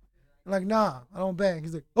bang? I'm like, nah, I don't bang.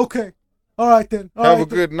 He's like, okay, all right then. Have a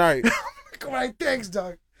good night. All right, thanks,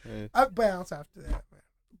 dog. Yeah. I bounce after that, man.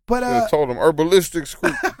 But I told him herbalistic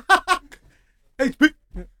scoop. HP.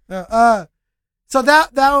 So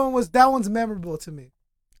that one's memorable to me.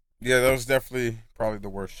 Yeah, that was definitely probably the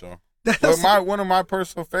worst show. But one of my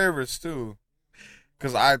personal favorites too,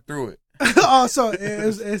 because I threw it. Oh, so it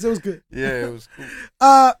was good. Yeah, it was cool.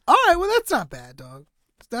 All right, well that's not bad, dog.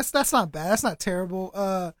 That's not bad. That's not terrible.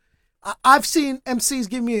 I've seen MCs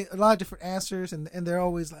give me a lot of different answers, and they're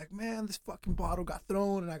always like, "Man, this fucking bottle got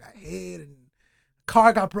thrown, and I got hit, and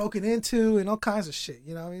car got broken into, and all kinds of shit."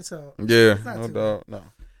 You know what I mean? So yeah, no doubt, no.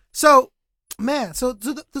 So, man, so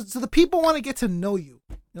the people want to get to know you.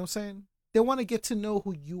 You know what I'm saying? They want to get to know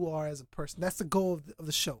who you are as a person. That's the goal of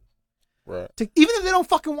the show. Right. Even if they don't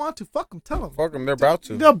fucking want to, fuck them. Tell them. Fuck them. They're about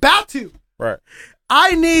to. They're about to. Right.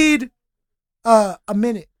 I need a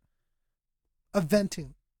minute of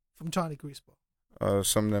venting from Johnny Greaseball.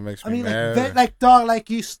 Something that makes me mad. Like dog, like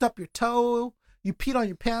you stubbed your toe, you peed on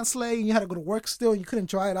your pants leg, and you had to go to work still, and you couldn't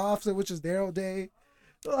dry it off, which is their old day.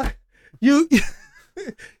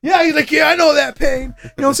 Yeah, he's like, yeah, I know that pain. You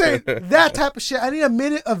know what I'm saying? That type of shit. I need a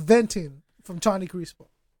minute of venting from Johnny Greaseball.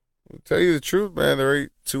 To tell you the truth, man, there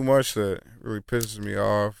ain't too much that really pisses me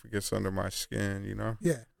off. It gets under my skin, you know?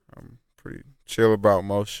 Yeah. I'm pretty chill about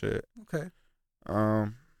most shit. Okay.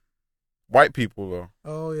 White people, though.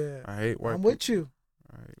 Oh, yeah. I hate white people. I'm with you.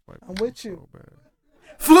 I hate white I'm people with you.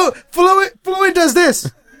 so bad. Fluid does this.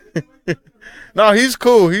 No, he's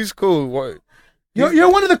cool. He's cool. What? You're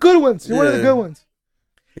one of the good ones. You're one of the good ones.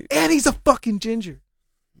 And he's a fucking ginger.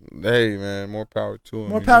 Hey, man, more power to him.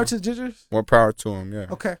 More power to the gingers? More power to him, yeah.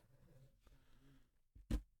 Okay.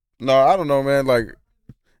 No, I don't know, man. Like,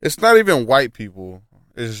 it's not even white people.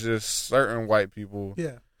 It's just certain white people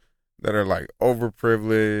that are, like,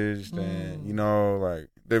 overprivileged and, you know, like,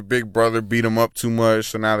 their big brother beat them up too much,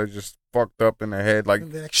 so now they're just fucked up in their head. Like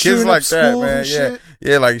kids like that, man. Yeah.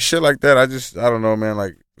 Yeah, like, shit like that. I don't know, man.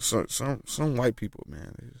 Like, some white people,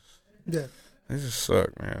 man. They just suck,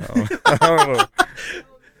 man. I don't know.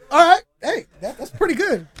 All right. Hey, that's pretty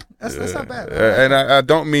good. That's not bad. And I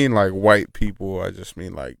don't mean like white people. I just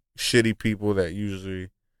mean like shitty people that usually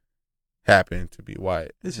happen to be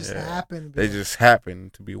white. This just happen. They just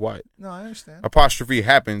happen to be white. No, I understand. Apostrophe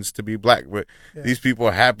happens to be black, but these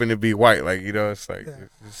people happen to be white. Like, you know, it's like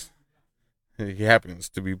he happens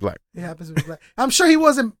to be black. He happens to be black. I'm sure he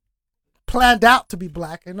wasn't planned out to be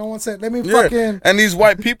black, and no one said, "Let me fucking." And these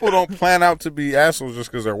white people don't plan out to be assholes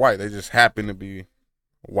just because they're white. They just happen to be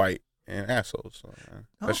white and assholes. So,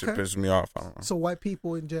 that shit pisses me off. I don't know. So white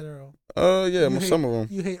people in general. Yeah, some of them.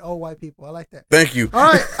 You hate all white people. I like that. Thank you.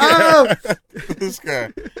 All right. This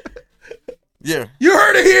guy. Yeah. You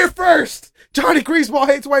heard it here first. Johnny Greaseball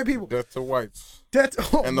hates white people. Death to whites.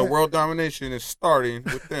 And the world domination is starting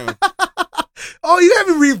with them. Oh, you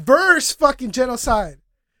have a reverse fucking genocide.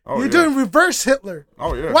 Oh, you're doing reverse Hitler.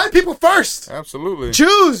 Oh, yeah. White people first. Absolutely.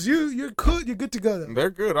 Jews, you're good. You're good to go, though. They're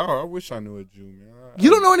good. I wish I knew a Jew, man. You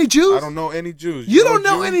don't know any Jews? I don't know any Jews. You don't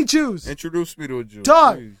know any Jews? Introduce me to a Jew.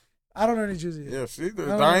 Dog. Please. I don't know any Jews either. Yeah, see,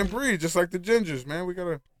 they're a dying breed, just like the gingers, man. We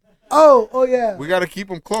gotta. Oh yeah. We gotta keep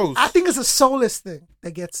them close. I think it's a soulless thing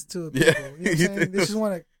that gets to people. Yeah. You know what I'm saying? They just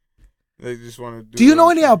want to. They just want to. Do you know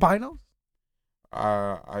any albinos?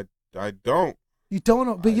 I don't. You don't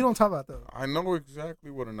know, but you don't talk about those. I know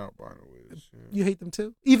exactly what an albino is. Yeah. You hate them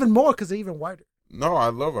too? Even more because they're even whiter. No, I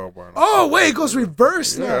love albinos. Oh, wait, it goes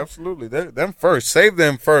reverse now. Yeah, absolutely. Them first. Save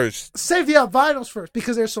them first. Save the albinos first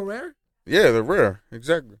because they're so rare? Yeah, they're rare.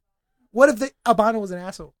 Exactly. What if the albino was an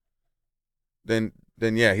asshole? Then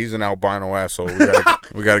yeah, he's an albino asshole.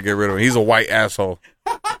 We gotta get rid of him. He's a white asshole.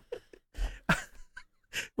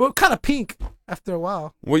 Well, kind of pink after a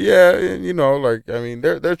while. Well, yeah, you know, like I mean,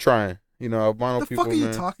 they're trying. You know, albino people. What the fuck are man,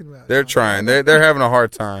 you talking about? They're trying. They're having a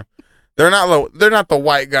hard time. They're not the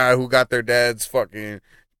white guy who got their dad's fucking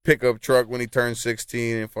pickup truck when he turned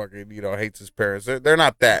 16 and fucking, you know, hates his parents. They're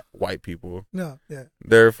not that white people. No, yeah.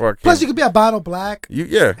 They're fucking. Plus, you could be albino black.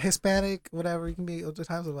 Yeah. Hispanic, whatever. You can be other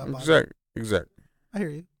types of albino. Exactly. I hear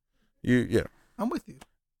you. Yeah. I'm with you.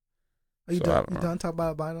 Are you done? You done talking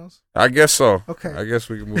about albinos? I guess so. Okay. I guess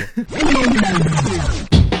we can move.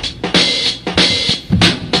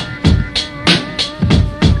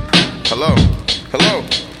 Hello.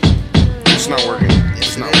 It's not working.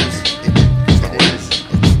 It's not working.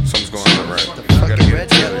 Something's going on right. I gotta get it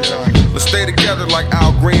together. Let's stay together like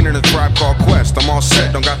Al Green in A Tribe Called Quest. I'm all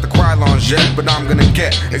set, don't got the Krylons yet, but I'm gonna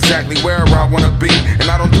get exactly where I wanna be. And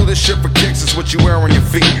I don't do this shit for kicks, it's what you wear on your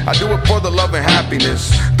feet. I do it for the love and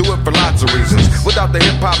happiness, do it for lots of reasons. Without the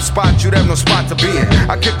hip-hop spot, you'd have no spot to be in.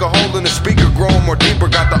 I kick a hole in the speaker, growing more deeper.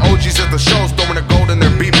 Got the OGs at the shows, throwing the gold in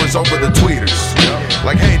their beepers over the tweeters.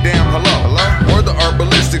 Like, hey, damn, hello. We're the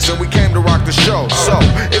Herbalistics and we came to rock the show. So,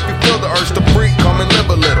 if you feel the urge to freak, come and live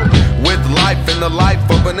a little. With life in the life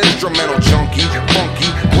of an instrumental junkie, funky,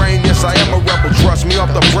 brain, yes I am a rebel, trust me. Off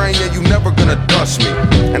the brain, yeah, you never gonna dust me.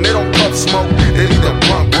 And they don't puff smoke, they leave the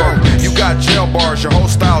blunt broke. You got jail bars, your whole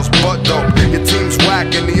style's butt dope. Your team's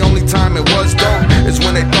whack and the only time it was dope is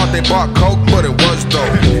when they thought they bought coke, but it was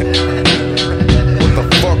dope. What the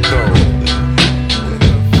fuck though?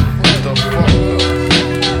 What the fuck though?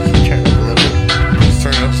 Can't believe it. Let's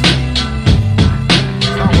turn it up.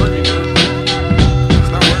 It's not working. It's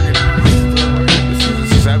not working.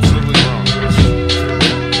 This is absolutely wrong.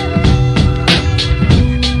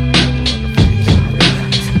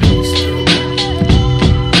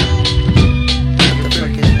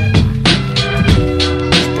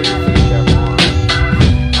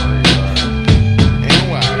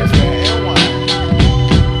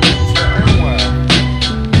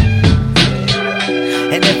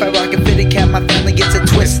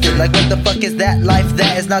 Like what the fuck is that life?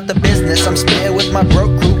 That is not the business. I'm spitting with my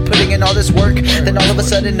broke crew, putting in all this work. Then all of a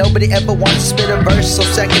sudden nobody ever wants to spit a verse. So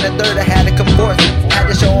second and third I had to come forth. Had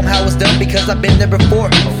to show them how it's done because I've been there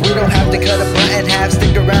before. We don't have to cut a blunt and have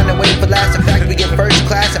stick around and wait for last. In fact we get first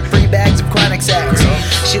class and free bags of chronic sacks.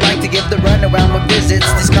 She like to give the runaround with visits.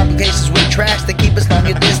 These complications with trash that keep us long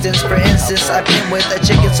a distance. For instance, I've been with a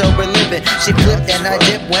chicken sober living. She flipped and I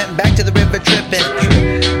dipped, went back to the river tripping.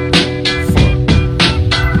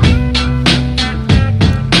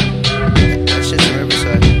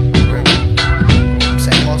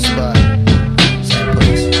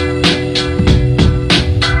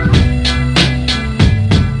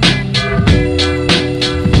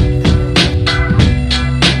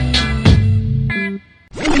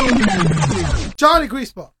 Johnny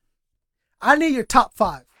Greaseball, I need your top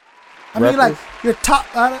 5. I mean, like your top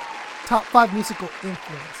 5 musical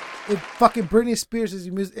influence. If fucking Britney Spears is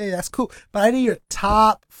your music, hey, that's cool. But I need your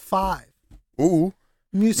top 5. Ooh.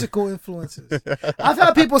 Musical influences. I've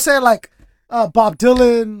had people say like Bob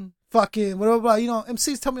Dylan, fucking whatever. You know,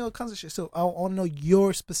 MCs tell me all kinds of shit. So I want to know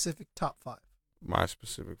your specific top 5. My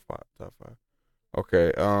specific top 5.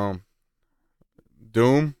 Okay.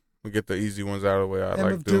 Doom. We get the easy ones out of the way. I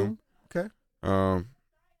like Doom. Okay.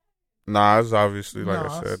 Nas, obviously, like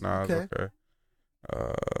I said, Nas. Okay.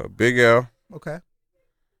 Big L. Okay.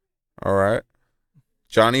 All right.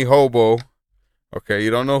 Johnny Hobo. Okay,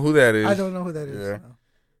 you don't know who that is. I don't know who that is. Yeah. No.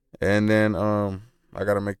 And then I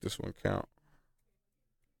gotta make this one count.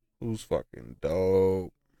 Who's fucking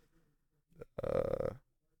dope?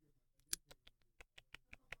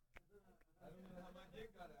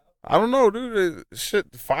 I don't know, dude.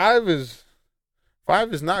 Shit, 5 is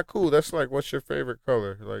not cool. That's like, what's your favorite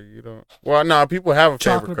color? Like, you don't. Well, nah, people have a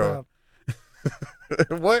favorite color.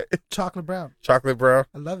 Brown. What? Chocolate brown. Chocolate brown.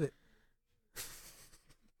 I love it.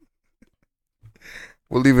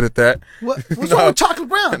 We'll leave it at that. What's wrong with chocolate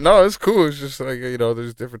brown? No, it's cool. It's just like, you know,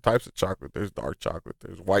 there's different types of chocolate. There's dark chocolate.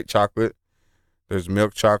 There's white chocolate. There's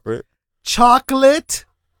milk chocolate. Chocolate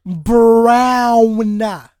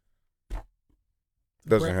brown.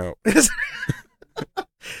 Doesn't help.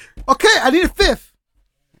 Okay, I need a 5th.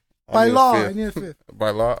 By law, I need a 5th. By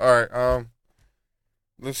law, all right.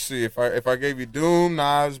 Let's see. If I gave you Doom,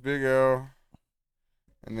 Nas, Big L,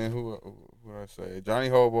 and then who would I say? Johnny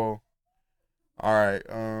Hobo. All right.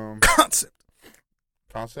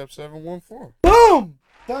 Concept 714. Boom.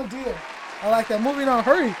 Done deal. I like that. Moving on.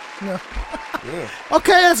 Hurry. No. Yeah.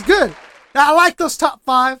 Okay, that's good. Now, I like those top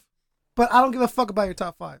 5. but I don't give a fuck about your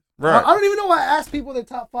top 5. Right. I don't even know why I ask people their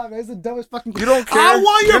top 5. It's the dumbest fucking. You don't care. I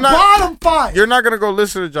want your bottom 5. You're not gonna go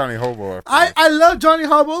listen to Johnny Hobo. I love Johnny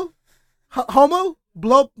Hobo,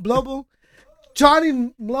 Blobo,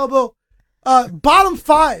 Johnny Blobo. Bottom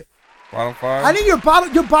 5. Bottom 5. I need your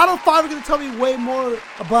bottom 5 are gonna tell me way more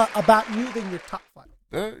about you than your top 5.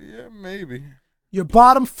 Yeah, maybe. Your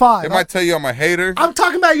bottom 5. They might tell you I'm a hater. I'm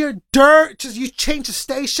talking about your dirt. Just you change the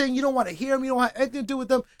station. You don't want to hear them. You don't have anything to do with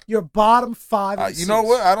them. Your bottom 5. You know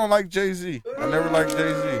what? I don't like Jay-Z. I never liked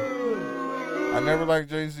Jay-Z.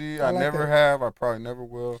 I never have. I probably never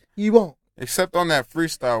will. You won't. Except on that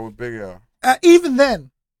freestyle with Big L. Even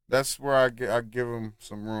then. That's where I give him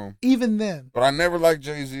some room. Even then. But I never liked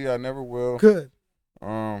Jay-Z. I never will. Good.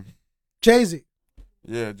 Jay-Z.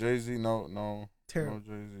 Yeah, Jay-Z. No. Terrible.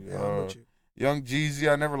 No Jay-Z. Yeah, I'm with you. Young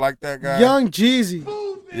Jeezy, I never liked that guy. Young Jeezy.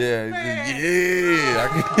 Yeah.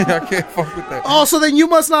 I can't fuck with that. Oh, so then you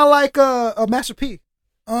must not like Master P.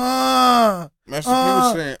 Master P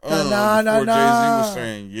was saying, nah. Jay-Z was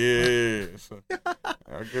saying, yeah. So,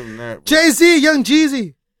 I'll give him that. Jay-Z, Young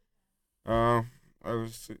Jeezy.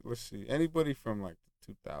 Let's see. Anybody from like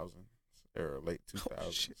 2000s era, late 2000s.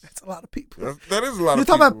 Oh, shit, that's a lot of people. That is a lot of people. You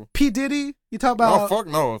talk about P. Diddy? You talk about... Fuck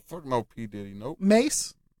no P. Diddy. Nope.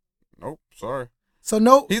 Mace? Nope. Sorry. So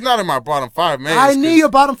no... He's not in my bottom 5, man. I need your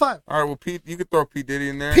bottom 5. All right, well, you could throw P. Diddy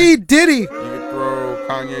in there. P. Diddy. You could throw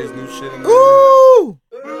Kanye's new shit in there. Ooh!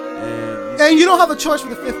 And you don't have a choice for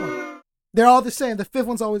the 5th one. They're all the same. The 5th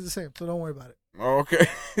one's always the same, so don't worry about it. Oh, okay.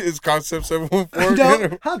 It's Concept 714 No,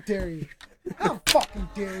 again? how dare you? How fucking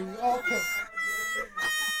dare you? Okay.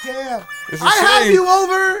 Damn. It's the I have same. you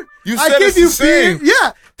over. You I said give it's you the same. beer.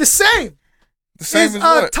 Yeah, the same. The same Is as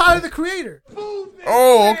what? Tyler, the Creator.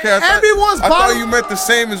 Oh, okay. Everyone's I bottom. thought you meant the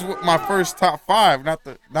same as my first top 5, not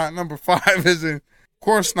number 5 as in. Of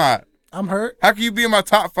course not. I'm hurt. How can you be in my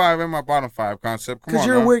top 5 and my bottom 5, Concept? Come on, Because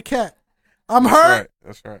you're now. a weird cat. I'm That's hurt. Right.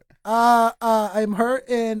 That's right. I'm hurt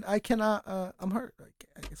and I cannot. I'm hurt.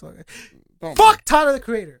 I guess Don't fuck Tyler, the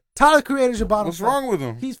Creator. Tyler, the Creator's your bottom. What's 5. wrong with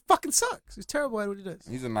him? He fucking sucks. He's terrible at what he does.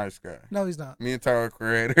 He's a nice guy. No, he's not. Me and Tyler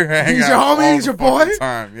Creator hang He's out your homie. all He's the your boy. fucking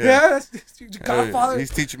time. Yeah. That's your godfather. He's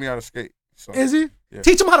teaching me how to skate. So. Is he? Yeah.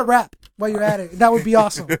 Teach him how to rap while you're at it. That would be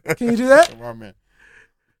awesome. Can you do that? My man.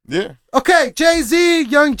 Yeah. Okay, Jay-Z,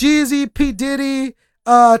 Young Jeezy, P. Diddy,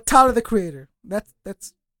 Tyler, the Creator.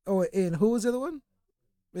 That's. Oh, and who was the other one?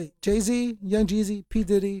 Wait, Jay-Z, Young Jeezy, P.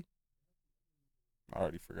 Diddy. I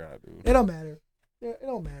already forgot, dude. It don't matter. It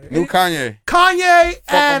don't matter. New Kanye. Kanye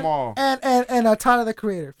Fuck 'em all. and Tyler, the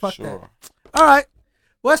Creator. Fuck Sure. that. All right.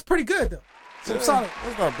 Well, that's pretty good though. So solid.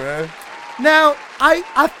 That's not bad. Now,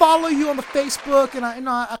 I follow you on the Facebook and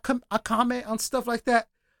I comment on stuff like that.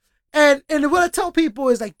 And what I tell people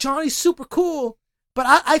is like, Johnny's super cool, but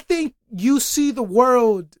I think you see the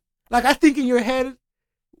world, like I think in your head,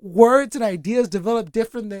 words and ideas develop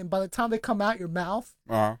different than by the time they come out your mouth,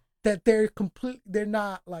 that they're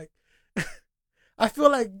not like, I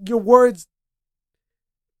feel like your words,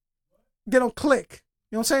 they don't click.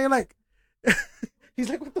 You know what I'm saying? Like, he's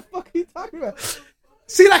like, what the fuck are you talking about?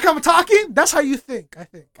 See, like I'm talking? That's how you think, I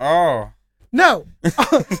think. Oh. No.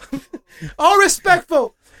 All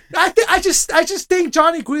respectful. I just think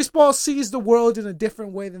Johnny Greaseball sees the world in a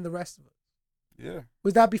different way than the rest of us. Yeah.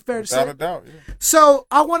 Would that be fair to say? Without a doubt, yeah. So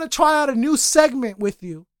I want to try out a new segment with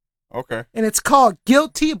you. Okay. And it's called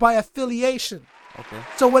Guilty by Affiliation. Okay.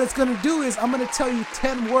 So what it's going to do is I'm going to tell you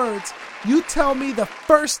 10 words. You tell me the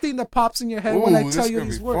first thing that pops in your head when I tell you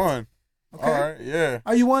these words. Fun. Okay. All right, yeah.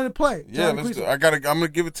 Are you wanting to play? Yeah, let's do. I'm gonna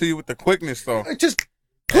give it to you with the quickness though. Just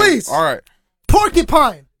please. All right.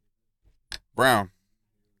 Porcupine. Brown.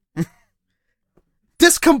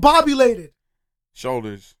 Discombobulated.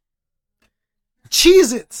 Shoulders.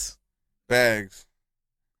 Cheez-Its. Bags.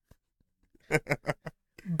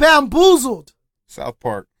 Bamboozled. South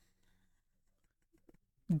Park.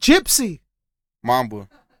 Gypsy. Mamba.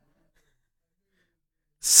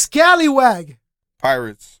 Scallywag.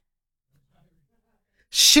 Pirates.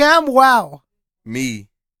 ShamWow. Me.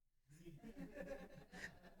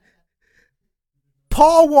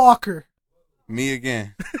 Paul Walker. Me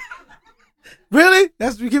again. Really?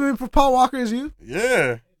 That's what you giving me for Paul Walker as you?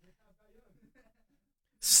 Yeah.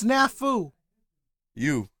 Snafu.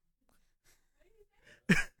 You.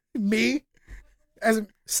 Me? As a,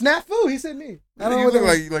 Snafu? He said me. I don't know You what look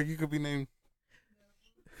that was. like you could be named.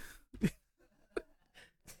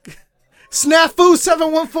 Snafu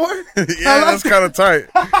 714? Yeah, that's kind of tight.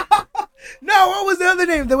 No, what was the other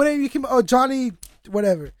name? The name you came. Oh, Johnny,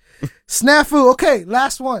 whatever. Snafu. Okay,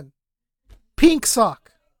 last one. Pink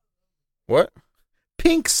sock. What?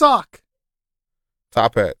 Pink sock.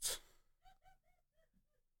 Top hats.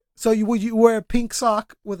 So would you wear a pink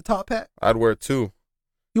sock with a top hat? I'd wear 2.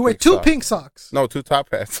 You wear Pink 2 socks. pink socks. No, 2 top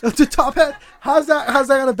hats. 2 top hat. How's that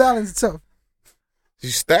gonna balance itself? You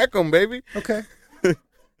stack them, baby. Okay.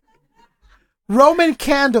 Roman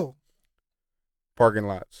candle. Parking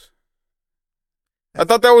lots. I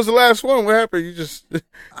thought that was the last one. What happened? You just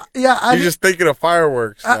just thinking of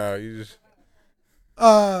fireworks now. You just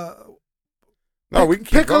no, we can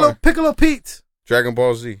keep going. Piccolo Pete. Dragon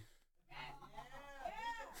Ball Z.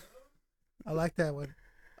 I like that one.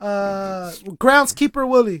 Groundskeeper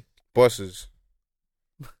Willie. Buses.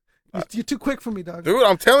 You're too quick for me, dog. Dude,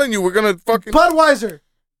 I'm telling you, we're gonna fucking Budweiser.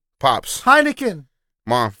 Pops. Heineken.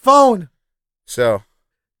 Mom. Phone. Cell.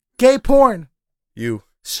 Gay porn. You.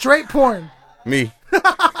 Straight porn. Me.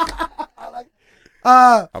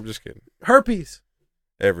 I'm just kidding. Herpes.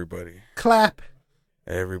 Everybody. Clap.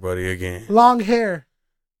 Everybody again. Long hair.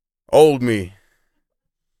 Old me.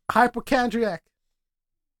 Hypochondriac.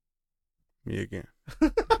 Me again.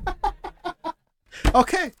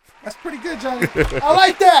 Okay. That's pretty good, Johnny. I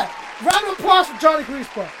like that. Round of applause for Johnny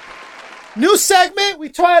Greaseball. New segment. We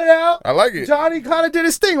tried it out. I like it. Johnny kind of did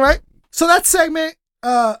his thing, right? So that segment,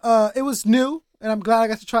 it was new, and I'm glad I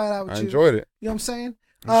got to try it out with you. I enjoyed it. You know what I'm saying?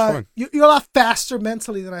 Fun. You're a lot faster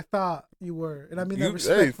mentally than I thought you were, and I mean that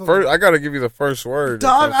respectfully. Hey, I got to give you the first word.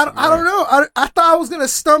 Dog, I don't know. I thought I was gonna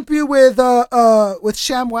stump you with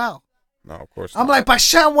ShamWow. No, of course I'm not. like, by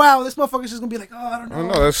ShamWow, this motherfucker's just gonna be like, oh, I don't know. I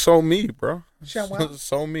know, that's so me, bro. ShamWow? That's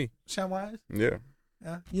so me. ShamWow? Yeah.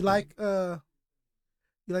 Yeah. You like the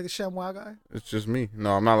ShamWow guy? It's just me.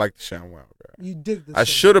 No, I'm not like the ShamWow guy. You dig this? I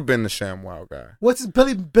should have been the ShamWow guy. What's his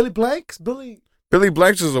Billy Blanks? Billy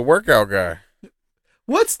Blanks is a workout guy.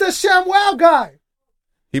 What's the ShamWow guy?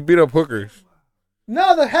 He beat up hookers.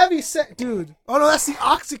 No, the heavy set dude. Oh no, that's the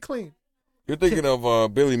OxyClean. You're thinking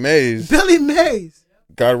of Billy Mays. Billy Mays.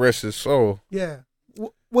 God rest his soul. Yeah.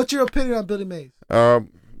 What's your opinion on Billy Mays? Well,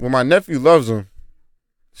 my nephew loves him.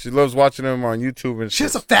 She loves watching him on YouTube and she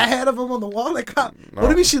shit. has a fat head of him on the wall. Like, what do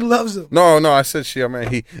you mean she loves him? No, I said she. I mean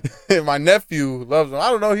he. My nephew loves him. I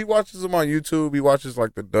don't know. He watches him on YouTube. He watches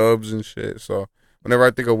like the dubs and shit. So whenever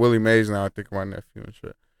I think of Willie Mays now, I think of my nephew and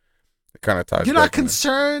shit. It kind of ties. You're not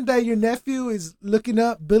concerned that your nephew is looking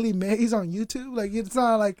up Billy Mays on YouTube? Like, it's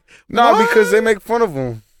not like no, what? because they make fun of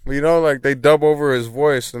him. You know, like they dub over his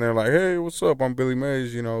voice and they're like, "Hey, what's up? I'm Billy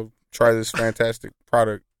Mays. You know, try this fantastic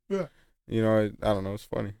product." Yeah. You know, I don't know. It's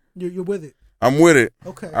funny. You're with it. I'm with it.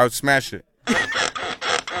 Okay. I would smash it.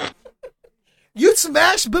 You'd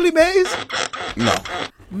smash Billy Mays? No.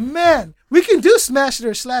 Man, we can do smash it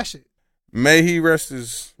or slash it. May he rest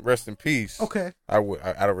in peace. Okay. I would,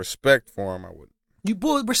 out of respect for him, I would. You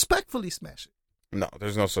would respectfully smash it. No,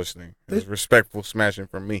 there's no such thing. There's respectful smashing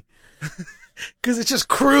from me. Because it's just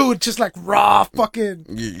crude, just like raw fucking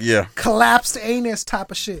yeah, collapsed anus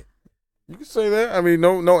type of shit. You can say that. I mean,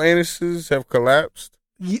 no anuses have collapsed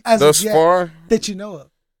thus far that you know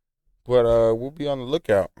of. But we'll be on the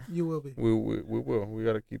lookout. You will be. We will. We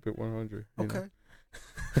got to keep it 100. Okay.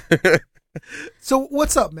 So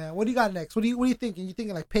what's up, man? What do you got next? What are you thinking? You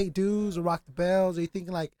thinking like pay dues or rock the bells? Are you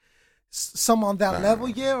thinking like some on that level?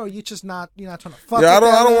 Yeah, or you just not trying to fuck? Yeah, I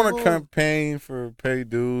don't want to campaign for pay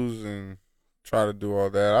dues and try to do all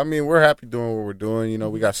that. I mean, we're happy doing what we're doing. You know,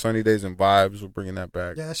 we got Sunny Days and Vibes. We're bringing that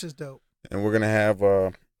back. Yeah, that's just dope. And we're gonna have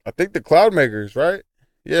I think the Cloud Makers, right?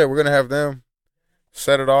 Yeah, we're gonna have them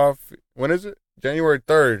set it off. When is it? January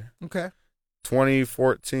 3rd. Okay.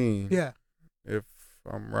 2014. Yeah. If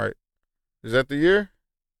I'm right. Is that the year?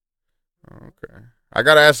 Okay. I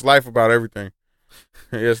gotta ask Life about everything.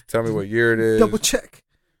 He has to tell me what year it is. Double check.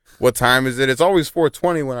 What time is it? It's always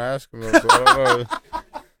 4:20 when I ask him. So I don't know.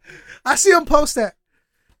 I see him post that.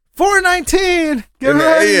 4:19. In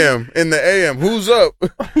the AM. Who's up?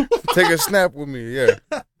 Take a snap with me. Yeah.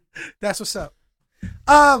 That's what's up.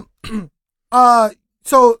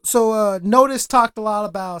 So Notice talked a lot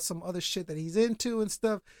about some other shit that he's into and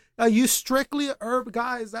stuff. Are you strictly a herb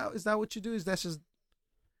guy? Is that what you do? Is that just?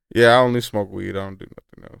 Yeah, I only smoke weed. I don't do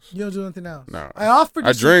nothing else. You don't do anything else. No. I offered.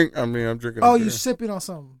 I drink. I mean, I'm drinking. Oh, you sipping on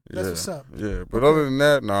something? That's what's up. Yeah, but other than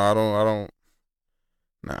that, no, I don't.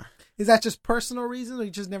 Nah. Is that just personal reasons, or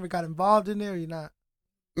you just never got involved in there, or you're not?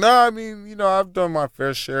 No, I mean, you know, I've done my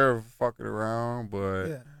fair share of fucking around, but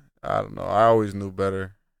yeah. I don't know. I always knew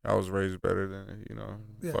better. I was raised better than,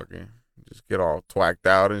 fucking just get all twacked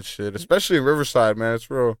out and shit. Especially in Riverside, man. It's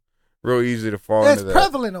real easy to fall into that. It's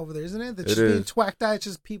prevalent over there, isn't it? That just being twacked out, it's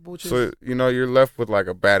just people. So, you're left with like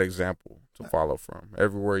a bad example to follow from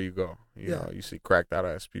everywhere you go. You know, you see cracked out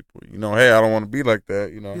ass people. You know, hey, I don't want to be like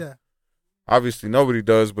that, you know. Yeah. Obviously, nobody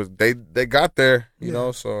does, but they got there, you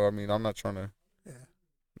know. So, I mean, I'm not trying to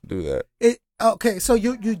do that. Okay, so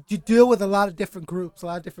you deal with a lot of different groups, a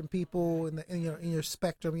lot of different people in your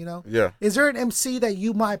spectrum, you know? Yeah. Is there an MC that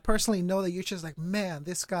you might personally know that you're just like, man,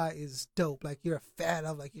 this guy is dope, like you're a fan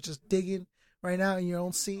of, like you're just digging right now in your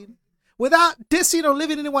own scene? Without dissing or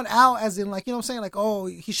leaving anyone out, as in like, you know what I'm saying? Like, oh,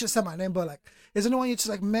 he should say my name, but like, is anyone you're just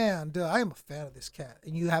like, man, dude, I am a fan of this cat,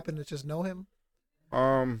 and you happen to just know him?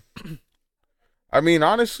 I mean,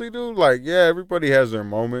 honestly, dude, like, yeah, everybody has their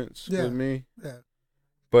moments with me. Yeah.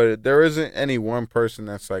 But there isn't any one person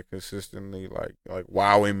that's like consistently like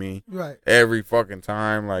wowing me right every fucking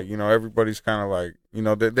time. Like, you know, everybody's kind of like, you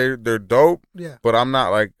know, they're dope. Yeah. But I'm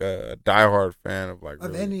not like a diehard fan of like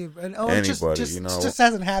of really anybody. you know, it just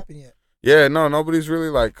hasn't happened yet. Yeah, no, nobody's really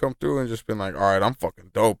like come through and just been like, all right, I'm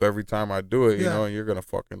fucking dope every time I do it, you know, and you're gonna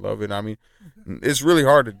fucking love it. I mean, it's really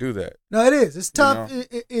hard to do that. No, it is. It's tough, you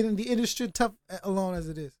know? in the industry, tough alone as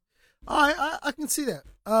it is. I can see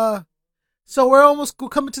that. So we're almost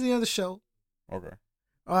coming to the end of the show. Okay.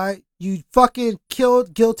 All right. You fucking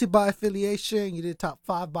killed Guilty by Affiliation. You did top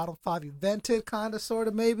 5, bottom 5. You vented, kind of, sort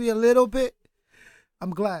of, maybe a little bit. I'm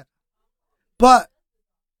glad. But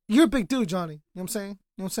you're a big dude, Johnny. You know what I'm saying? You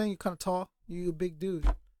know what I'm saying? You're kind of tall. You're a big dude.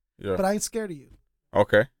 Yeah. But I ain't scared of you.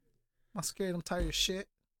 Okay. I'm not scared. I'm tired of your shit.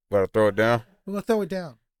 Better throw it down? We're going to throw it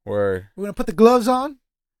down. Word. We're going to put the gloves on.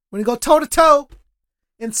 We're going to go toe-to-toe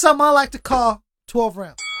in something I like to call 12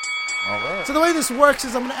 rounds. All right. So the way this works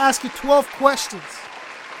is I'm going to ask you 12 questions,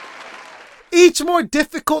 each more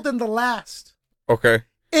difficult than the last. Okay.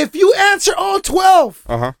 If you answer all 12,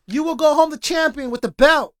 Uh-huh. you will go home the champion with the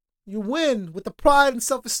belt. You win with the pride and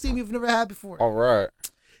self-esteem you've never had before. All right.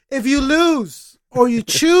 If you lose or you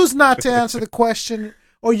choose not to answer the question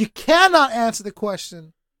or you cannot answer the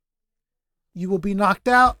question, you will be knocked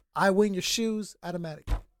out. I win your shoes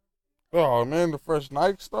automatically. Oh, man, the fresh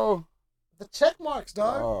Nikes, though? The check marks,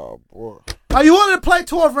 dog. Oh, boy. Are you willing to play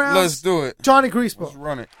 12 rounds? Let's do it. Johnny Greaseball. Let's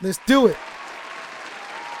run it. Let's do it.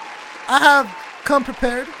 I have come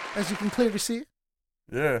prepared, as you can clearly see.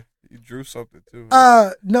 Yeah, you drew something, too.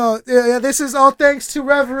 No, yeah, this is all thanks to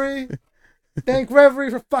Reverie. Thank Reverie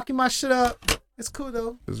for fucking my shit up. It's cool,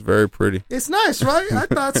 though. It's very pretty. It's nice, right? I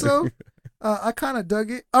thought so. I kind of dug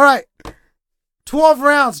it. All right. 12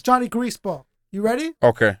 rounds, Johnny Greaseball. You ready?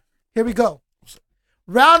 Okay. Here we go.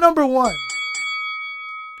 Round number 1.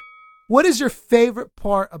 What is your favorite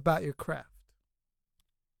part about your craft?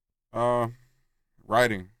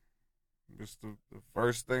 Writing. Just the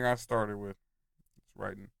first thing I started with. It's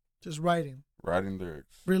writing. Just writing. Writing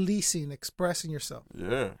lyrics. Releasing, expressing yourself.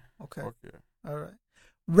 Yeah. Okay. Fuck yeah. All right.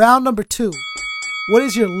 Round number 2. What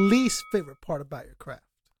is your least favorite part about your craft?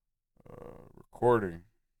 Recording.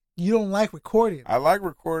 You don't like recording. I like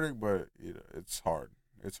recording, but you know, it's hard.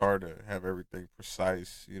 It's hard to have everything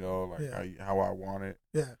precise, you know, like how I want it.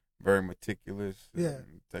 Yeah. Very meticulous. Yeah.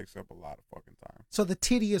 It takes up a lot of fucking time. So the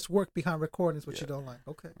tedious work behind recording is what you don't like.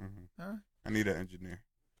 Okay. Mm-hmm. All right. I need an engineer.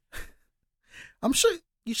 I'm sure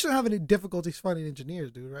you shouldn't have any difficulties finding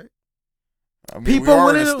engineers, dude, right? I mean, People we are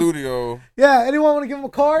in wanna- the studio. Yeah, anyone want to give him a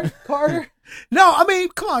card? Carter? No, I mean,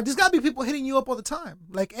 come on. There's got to be people hitting you up all the time.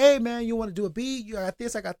 Like, hey, man, you want to do a beat? You got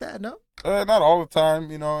this, I got that. No? Not all the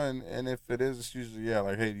time, you know, and if it is, it's usually,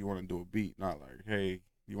 like, hey, do you want to do a beat? Not like, hey,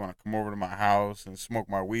 you want to come over to my house and smoke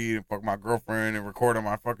my weed and fuck my girlfriend and record on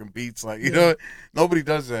my fucking beats? Like, you know, nobody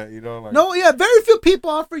does that, you know? Like, No, yeah, very few people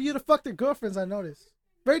offer you to fuck their girlfriends, I noticed.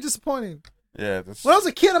 Very disappointing. Yeah. When I was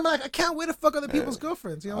a kid, I'm like, I can't wait to fuck other people's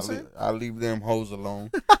girlfriends. You know what I'm saying? I leave them hoes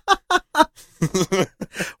alone.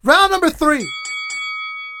 Round number 3.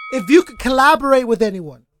 If you could collaborate with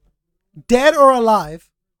anyone, dead or alive,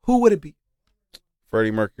 who would it be?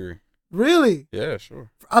 Freddie Mercury. Really? Yeah,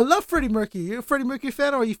 sure. I love Freddie Mercury. You a Freddie Mercury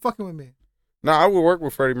fan, or are you fucking with me? No, I would work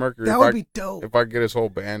with Freddie Mercury. That would be dope. If I get his whole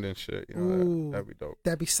band and shit, you know, Ooh. that'd be dope.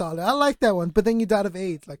 That'd be solid. I like that one. But then you died of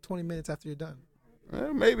AIDS like 20 minutes after you're done.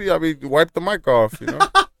 Maybe I mean wipe the mic off, you know.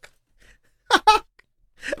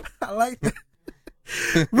 I like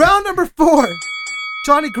that. Round number 4.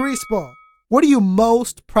 Johnny Greaseball. What are you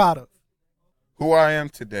most proud of? Who I am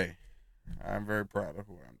today. I'm very proud of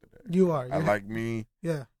who I am today. You are. I like me.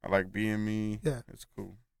 Yeah. I like being me. Yeah. It's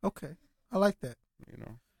cool. Okay. I like that. You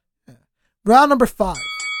know. Yeah. Round number 5.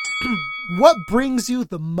 What brings you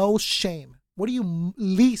the most shame? What are you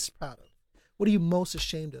least proud of? What are you most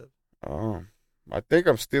ashamed of? I think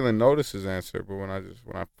I'm stealing Notice's answer, but when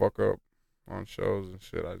I fuck up on shows and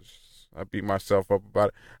shit, I beat myself up about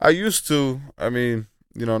it. I used to. I mean,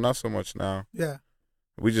 you know, not so much now. Yeah.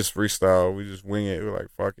 We just freestyle. We just wing it. We're like,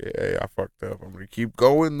 fuck it. Hey, I fucked up. I'm gonna keep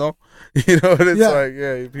going though. You know, and it's like,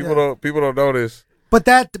 yeah, people don't notice. But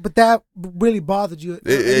that really bothered you.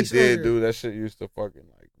 It did, dude. That shit used to fucking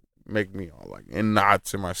like make me all like in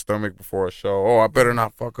knots in my stomach before a show. Oh, I better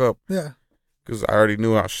not fuck up. Yeah. Because I already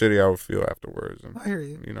knew how shitty I would feel afterwards. And, I hear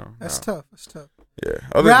you. You know. That's tough. That's tough. Yeah.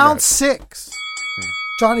 Round 6.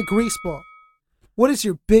 Johnny Greaseball. What is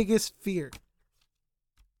your biggest fear?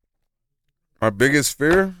 My biggest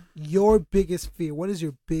fear? Your biggest fear. What is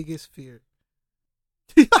your biggest fear?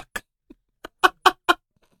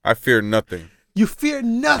 I fear nothing. You fear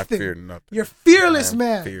nothing. I fear nothing. You're fearless,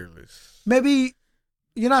 man. Fearless. Maybe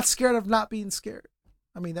you're not scared of not being scared.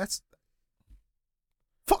 I mean, that's...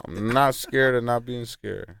 Fuck. I'm not scared of not being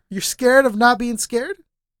scared. You're scared of not being scared?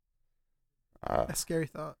 That's a scary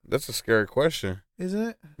thought. That's a scary question. Isn't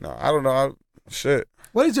it? No, I don't know. Shit.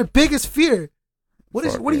 What is your biggest fear? What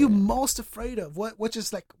are you most afraid of? What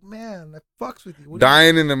just like, man, that fucks with you?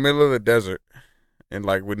 Dying in the middle of the desert and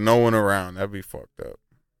like with no one around. That'd be fucked up.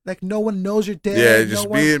 Like no one knows you're dead. Yeah, just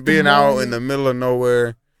being out in the middle of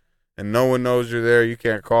nowhere and no one knows you're there. You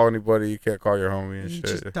can't call anybody. You can't call your homie and you shit.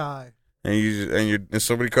 Just die. And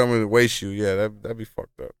somebody coming to waste you. Yeah, that'd be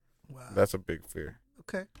fucked up. Wow. That's a big fear.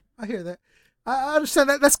 Okay, I hear that. I understand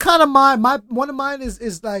that. That's kind of one of mine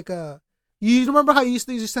is like you remember how you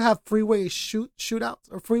used to have freeway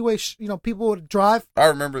shootouts or freeway people would drive. I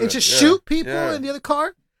remember that. And just shoot people in the other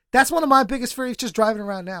car. That's one of my biggest fears. Just driving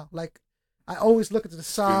around now. Like I always look at the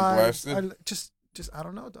side. I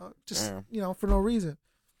don't know, dog. Just for no reason.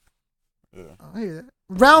 Yeah. I hear that.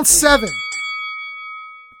 Round 7.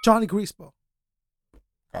 Johnny Greaseball.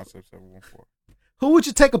 Concept 714. Who would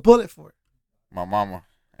you take a bullet for? My mama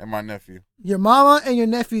and my nephew. Your mama and your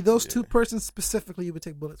nephew, those two persons specifically you would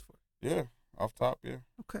take bullets for. Yeah, off top, yeah.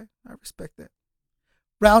 Okay, I respect that.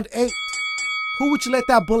 Round 8. Who would you let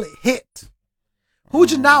that bullet hit? Who would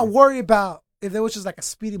you not worry about if there was just like a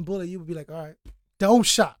speeding bullet? You would be like, all right, don't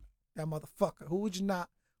shot that motherfucker. Who would you not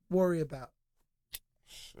worry about?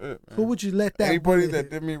 Shit, man. Who would you let that Anybody bullet that hit?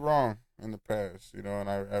 did me wrong in the past, and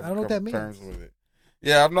I don't know what that means. terms with it.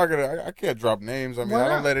 Yeah, I'm not gonna. I can't drop names. I mean, Why I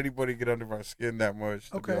don't not? let anybody get under my skin that much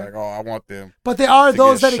to be like, oh, I want them. But there are to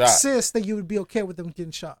those get that shot. exist that you would be okay with them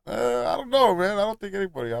getting shot. I don't know, man. I don't think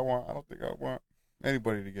anybody. I don't think I want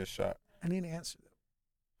anybody to get shot. I need an answer.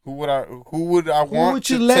 Who would I want? Who would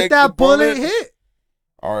you to let take that the bullet hit?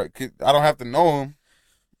 All right, I don't have to know him.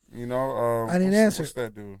 You know. I need an answer. What's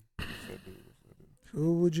that dude?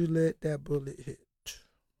 Who would you let that bullet hit?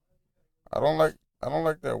 I don't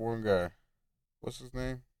like that one guy. What's his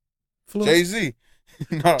name? Fluence. Jay-Z.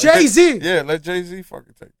 No, Jay-Z. Yeah, let Jay-Z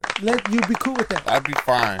fucking take that. Let you be cool with that. I'd be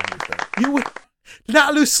fine with that. You would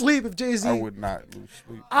not lose sleep if Jay-Z. I would not lose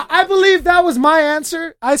sleep. I believe that was my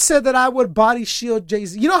answer. I said that I would body shield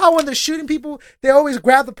Jay-Z. You know how when they're shooting people, they always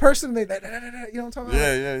grab the person and they, you know what I'm talking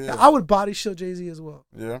about? Yeah. I would body shield Jay-Z as well.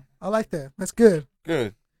 Yeah. I like that. That's good.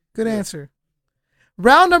 Good Answer.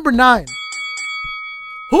 Round number 9.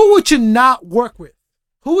 Who would you not work with?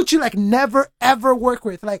 Who would you like never ever work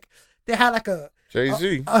with? Like they had like a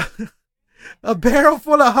Jay-Z. A barrel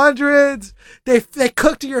full of hundreds. They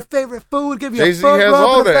cook to your favorite food, give you Jay-Z a foot has rub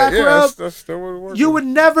all and a that. back Yeah, rub. that's still what it works. You would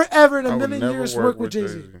never ever in a I would million never years work with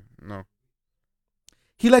Jay-Z. No.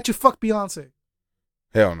 He let you fuck Beyonce.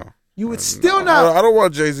 Hell no. You would still not. I don't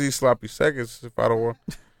want Jay-Z sloppy seconds if I don't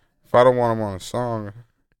want him on a song.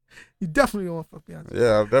 You definitely don't want to fuck Beyonce.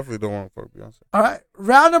 Yeah, I definitely don't want to fuck Beyonce. All right,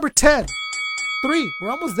 round number 10. 3. We're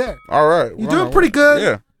almost there. All right. You're doing pretty good.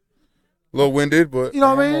 Yeah. A little winded, but you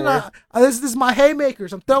know what I mean? This is my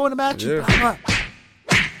haymakers. I'm throwing them at you. Yeah.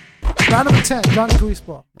 Round number 10. Johnny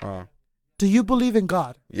Greaseball. Do you believe in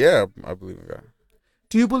God? Yeah, I believe in God.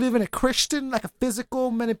 Do you believe in a Christian, like a physical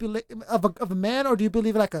manipulation of a man, or do you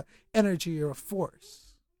believe in like a energy or a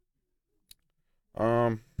force?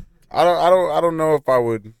 I don't know if I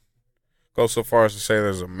would go so far as to say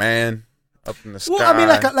there's a man up in the sky. Well, I mean,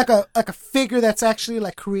 like a figure that's actually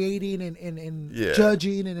like creating and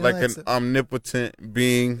judging and like an omnipotent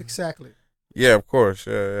being. Exactly. Yeah, of course.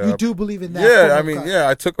 Yeah. You do believe in that? Yeah, I mean,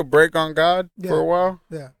 I took a break on God for a while.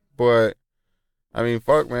 Yeah. But I mean,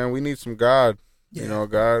 fuck, man, we need some God. Yeah. You know,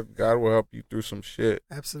 God will help you through some shit.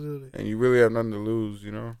 Absolutely. And you really have nothing to lose.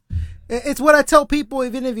 You know. It's what I tell people,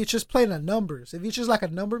 even if you're just playing the numbers. If you're just like a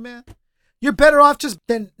number man, you're better off just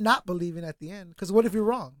than not believing at the end. Because what if you're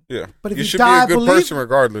wrong? Yeah. But if you you should die, be a good person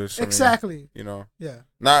regardless. Exactly. I mean, you know. Yeah.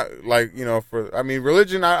 Not like,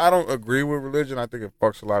 religion, I don't agree with religion. I think it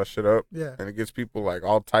fucks a lot of shit up. Yeah. And it gets people like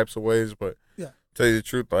all types of ways. But yeah. Tell you the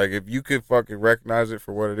truth, like if you could fucking recognize it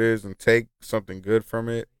for what it is and take something good from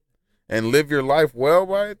it and live your life well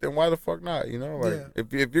by it, then why the fuck not? You know, like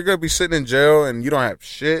if you're gonna be sitting in jail and you don't have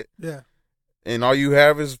shit, and all you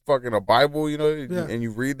have is fucking a Bible, you know, and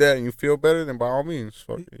you read that and you feel better, then by all means,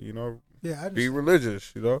 fuck it, you know, be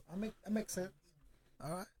religious, you know. That makes sense.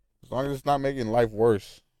 All right. As long as it's not making life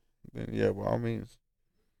worse, then yeah, by all means.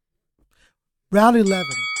 Round 11.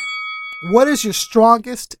 What is your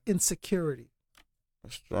strongest insecurity?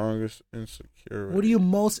 The strongest insecurity. What are you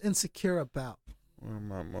most insecure about? What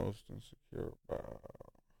am I most insecure about?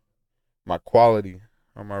 My quality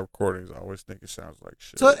on my recordings. I always think it sounds like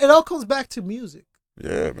shit. So it all comes back to music.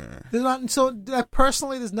 Yeah, man. There's not, so that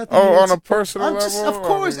personally, there's nothing. Oh, on a personal level? Of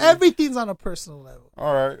course, everything's on a personal level.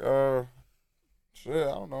 All right. Shit,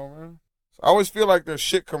 I don't know, man. I always feel like there's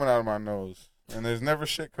shit coming out of my nose. And there's never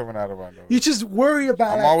shit coming out of my nose. You just worry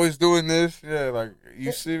about it. I'm always doing this. Yeah, like,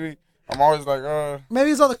 you see me. I'm always like,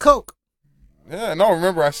 Maybe it's all the coke. Yeah, no,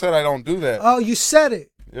 remember, I said I don't do that. Oh, you said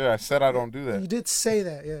it. Yeah, I said I don't do that. You did say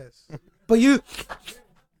that, yes. But you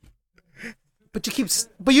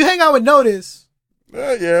hang out with Notice.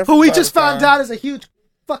 Yeah. Who we just found out is a huge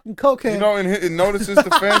fucking cokehead. You know, in Notice's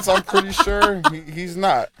defense, I'm pretty sure he's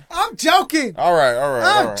not. I'm joking. All right.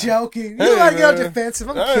 I'm joking. You like to get defensive.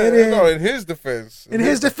 I'm kidding. No, in his defense. In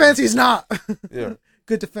his defense, he's not. Yeah.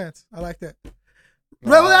 Good defense. I like that.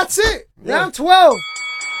 Well, that's it. Yeah. Round 12.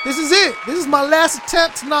 This is it. This is my last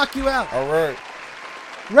attempt to knock you out. All right.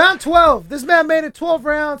 Round 12. This man made it 12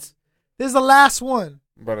 rounds. This is the last one.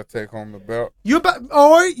 I'm about to take home the belt. You're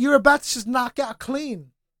about to just knock out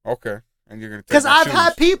clean. Okay. And you're gonna take because I've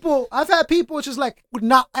had people just like would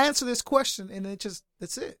not answer this question and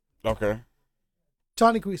that's it. Okay.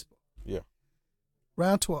 Johnny Greaseball. Yeah.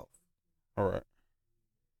 Round 12. All right.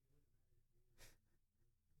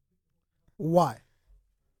 Why?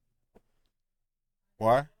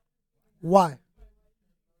 Why? Why?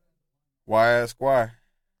 Why ask why?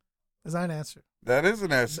 Is not an answer. That is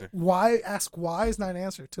an answer. Why ask why is not an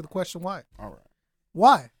answer to the question why. All right.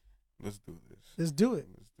 Why? Let's do this. Let's do it.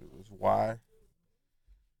 Let's do this. Why?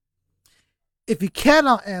 If you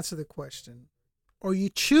cannot answer the question, or you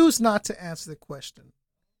choose not to answer the question,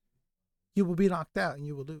 you will be knocked out and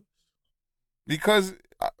you will lose. Because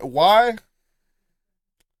why?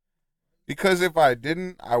 Because if I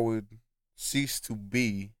didn't, I would cease to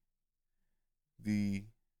be the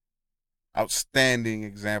outstanding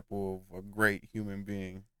example of a great human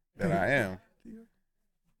being that I am.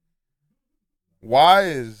 Why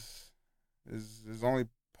is only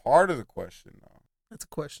part of the question, though. That's a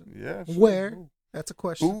question. Yeah. Sure. Where? That's a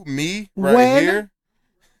question. Who? Me? Right when? Here?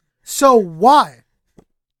 So why?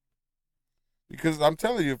 Because I'm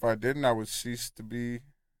telling you, if I didn't, I would cease to be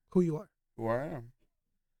who you are. Who I am.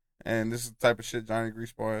 And this is the type of shit Johnny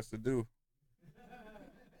Greaseball has to do.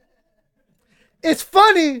 It's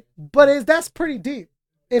funny, but that's pretty deep.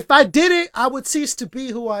 If I did it, I would cease to be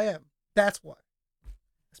who I am. That's why.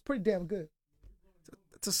 It's pretty damn good.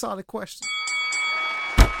 It's a solid question.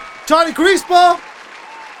 Johnny Greaseball,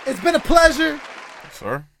 it's been a pleasure. Yes,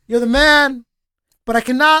 sir. You're the man, but I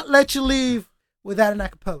cannot let you leave without an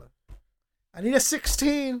acapella. I need a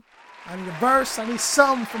 16. I need a verse. I need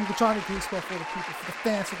something from Johnny Greaseball for the people, for the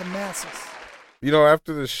fans, for the masses. You know,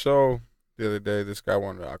 after this show the other day, this guy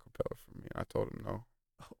wanted an acapella from me. I told him no,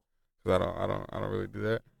 because I don't really do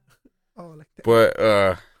that. Oh, like that.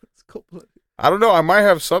 But it's cool. I don't know. I might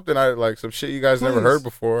have something like some shit you guys never heard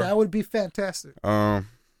before. That would be fantastic.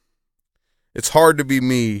 It's hard to be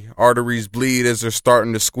me. Arteries bleed as they're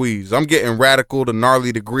starting to squeeze. I'm getting radical to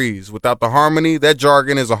gnarly degrees. Without the harmony, that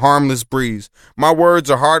jargon is a harmless breeze. My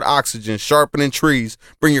words are hard oxygen, sharpening trees.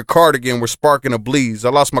 Bring your cardigan, we're sparking a bleeze. I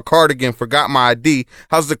lost my cardigan, forgot my ID.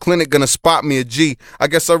 How's the clinic gonna spot me a G? I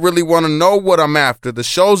guess I really wanna know what I'm after. The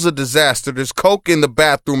show's a disaster. There's coke in the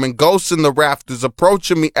bathroom and ghosts in the rafters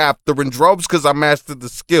approaching me after in droves cause I mastered the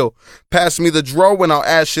skill. Pass me the dro and I'll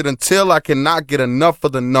add shit until I cannot get enough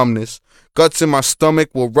of the numbness. Guts in my stomach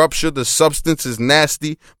will rupture. The substance is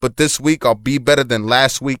nasty, but this week I'll be better than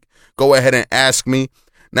last week. Go ahead and ask me.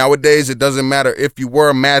 Nowadays, it doesn't matter if you were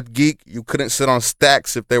a math geek. You couldn't sit on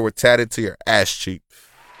stacks if they were tatted to your ass cheek.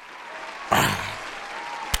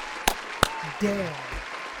 Damn.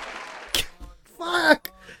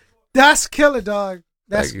 Fuck. That's killer, dog.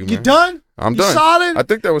 That's you done? I'm you done. Solid? I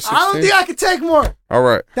think that was 16. I don't think I can take more. All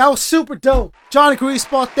right. That was super dope. Johnny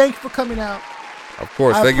Greaseball, thank you for coming out. Of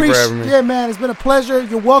course. Thank you for having me. Yeah, man. It's been a pleasure.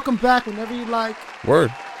 You're welcome back whenever you like.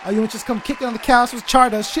 Word. You want just come kick it on the couch with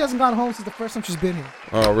Char does. She hasn't gone home since the first time she's been here.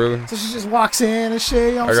 Oh, really? So she just walks in and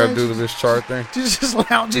shit. You know what I got to do this Char thing. She just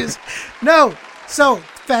lounges. No. So,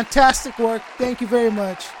 fantastic work. Thank you very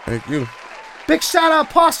much. Thank you. Big shout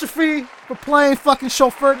out Apostrophe for playing fucking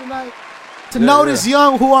chauffeur tonight. To Notice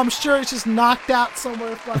Young, who I'm sure is just knocked out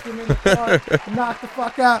somewhere fucking in the car. Knocked the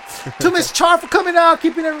fuck out. To Miss Char for coming out,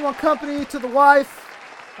 keeping everyone company. To the wife,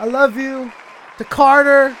 I love you. To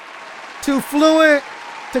Carter, to Fluent,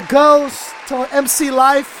 to Ghost, to MC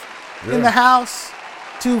Life in the house.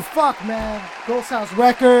 to Ghost House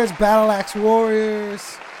Records, Battle Axe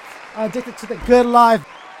Warriors, Addicted to the Good Life,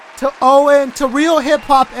 to Owen, to Real Hip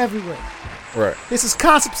Hop everywhere. Right. This is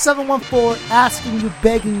Concept 714 asking you,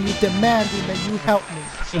 begging you, demanding that you help me.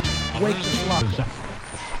 Wake the flock up.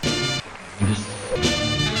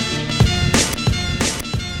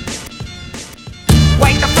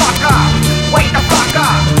 Wake the fuck up, wake the fuck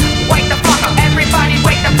up, wake the fuck up. Everybody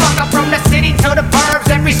wake the fuck up. From the city to the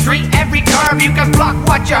burbs, every street, every curve. You can block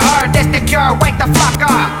what you heard, that's the cure. Wake the fuck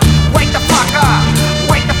up, wake the fuck up,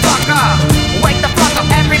 wake the fuck up, wake the fuck up.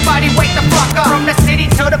 Everybody wake the fuck up. From the city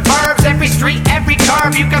to the burbs, every street, every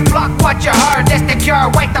curve. You can block what you heard, that's the cure.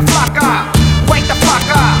 Wake the fuck up, wake the fuck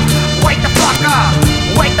up, wake the fuck up,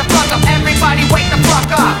 wake the fuck up. Everybody wake the fuck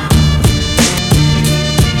up.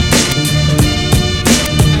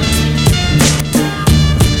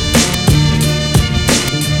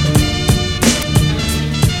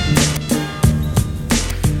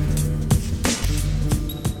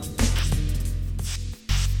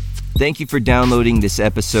 Thank you for downloading this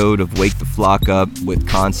episode of Wake the Flock Up with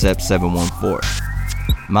Concept 714.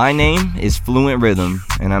 My name is Fluent Rhythm,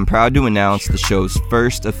 and I'm proud to announce the show's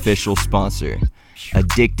first official sponsor,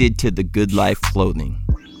 Addicted to the Good Life Clothing.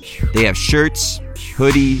 They have shirts,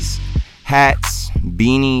 hoodies, hats,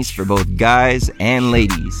 beanies for both guys and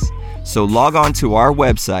ladies. So log on to our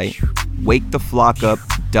website,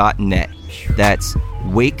 waketheflockup.net. That's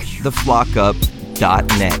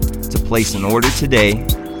waketheflockup.net to place an order today.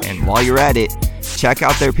 And while you're at it, check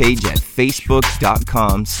out their page at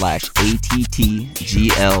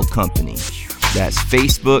facebook.com/ATTGL Company. That's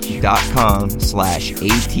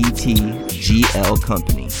facebook.com/ATTGL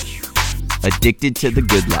Company. Addicted to the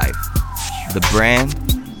Good Life. The brand,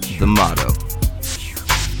 the motto.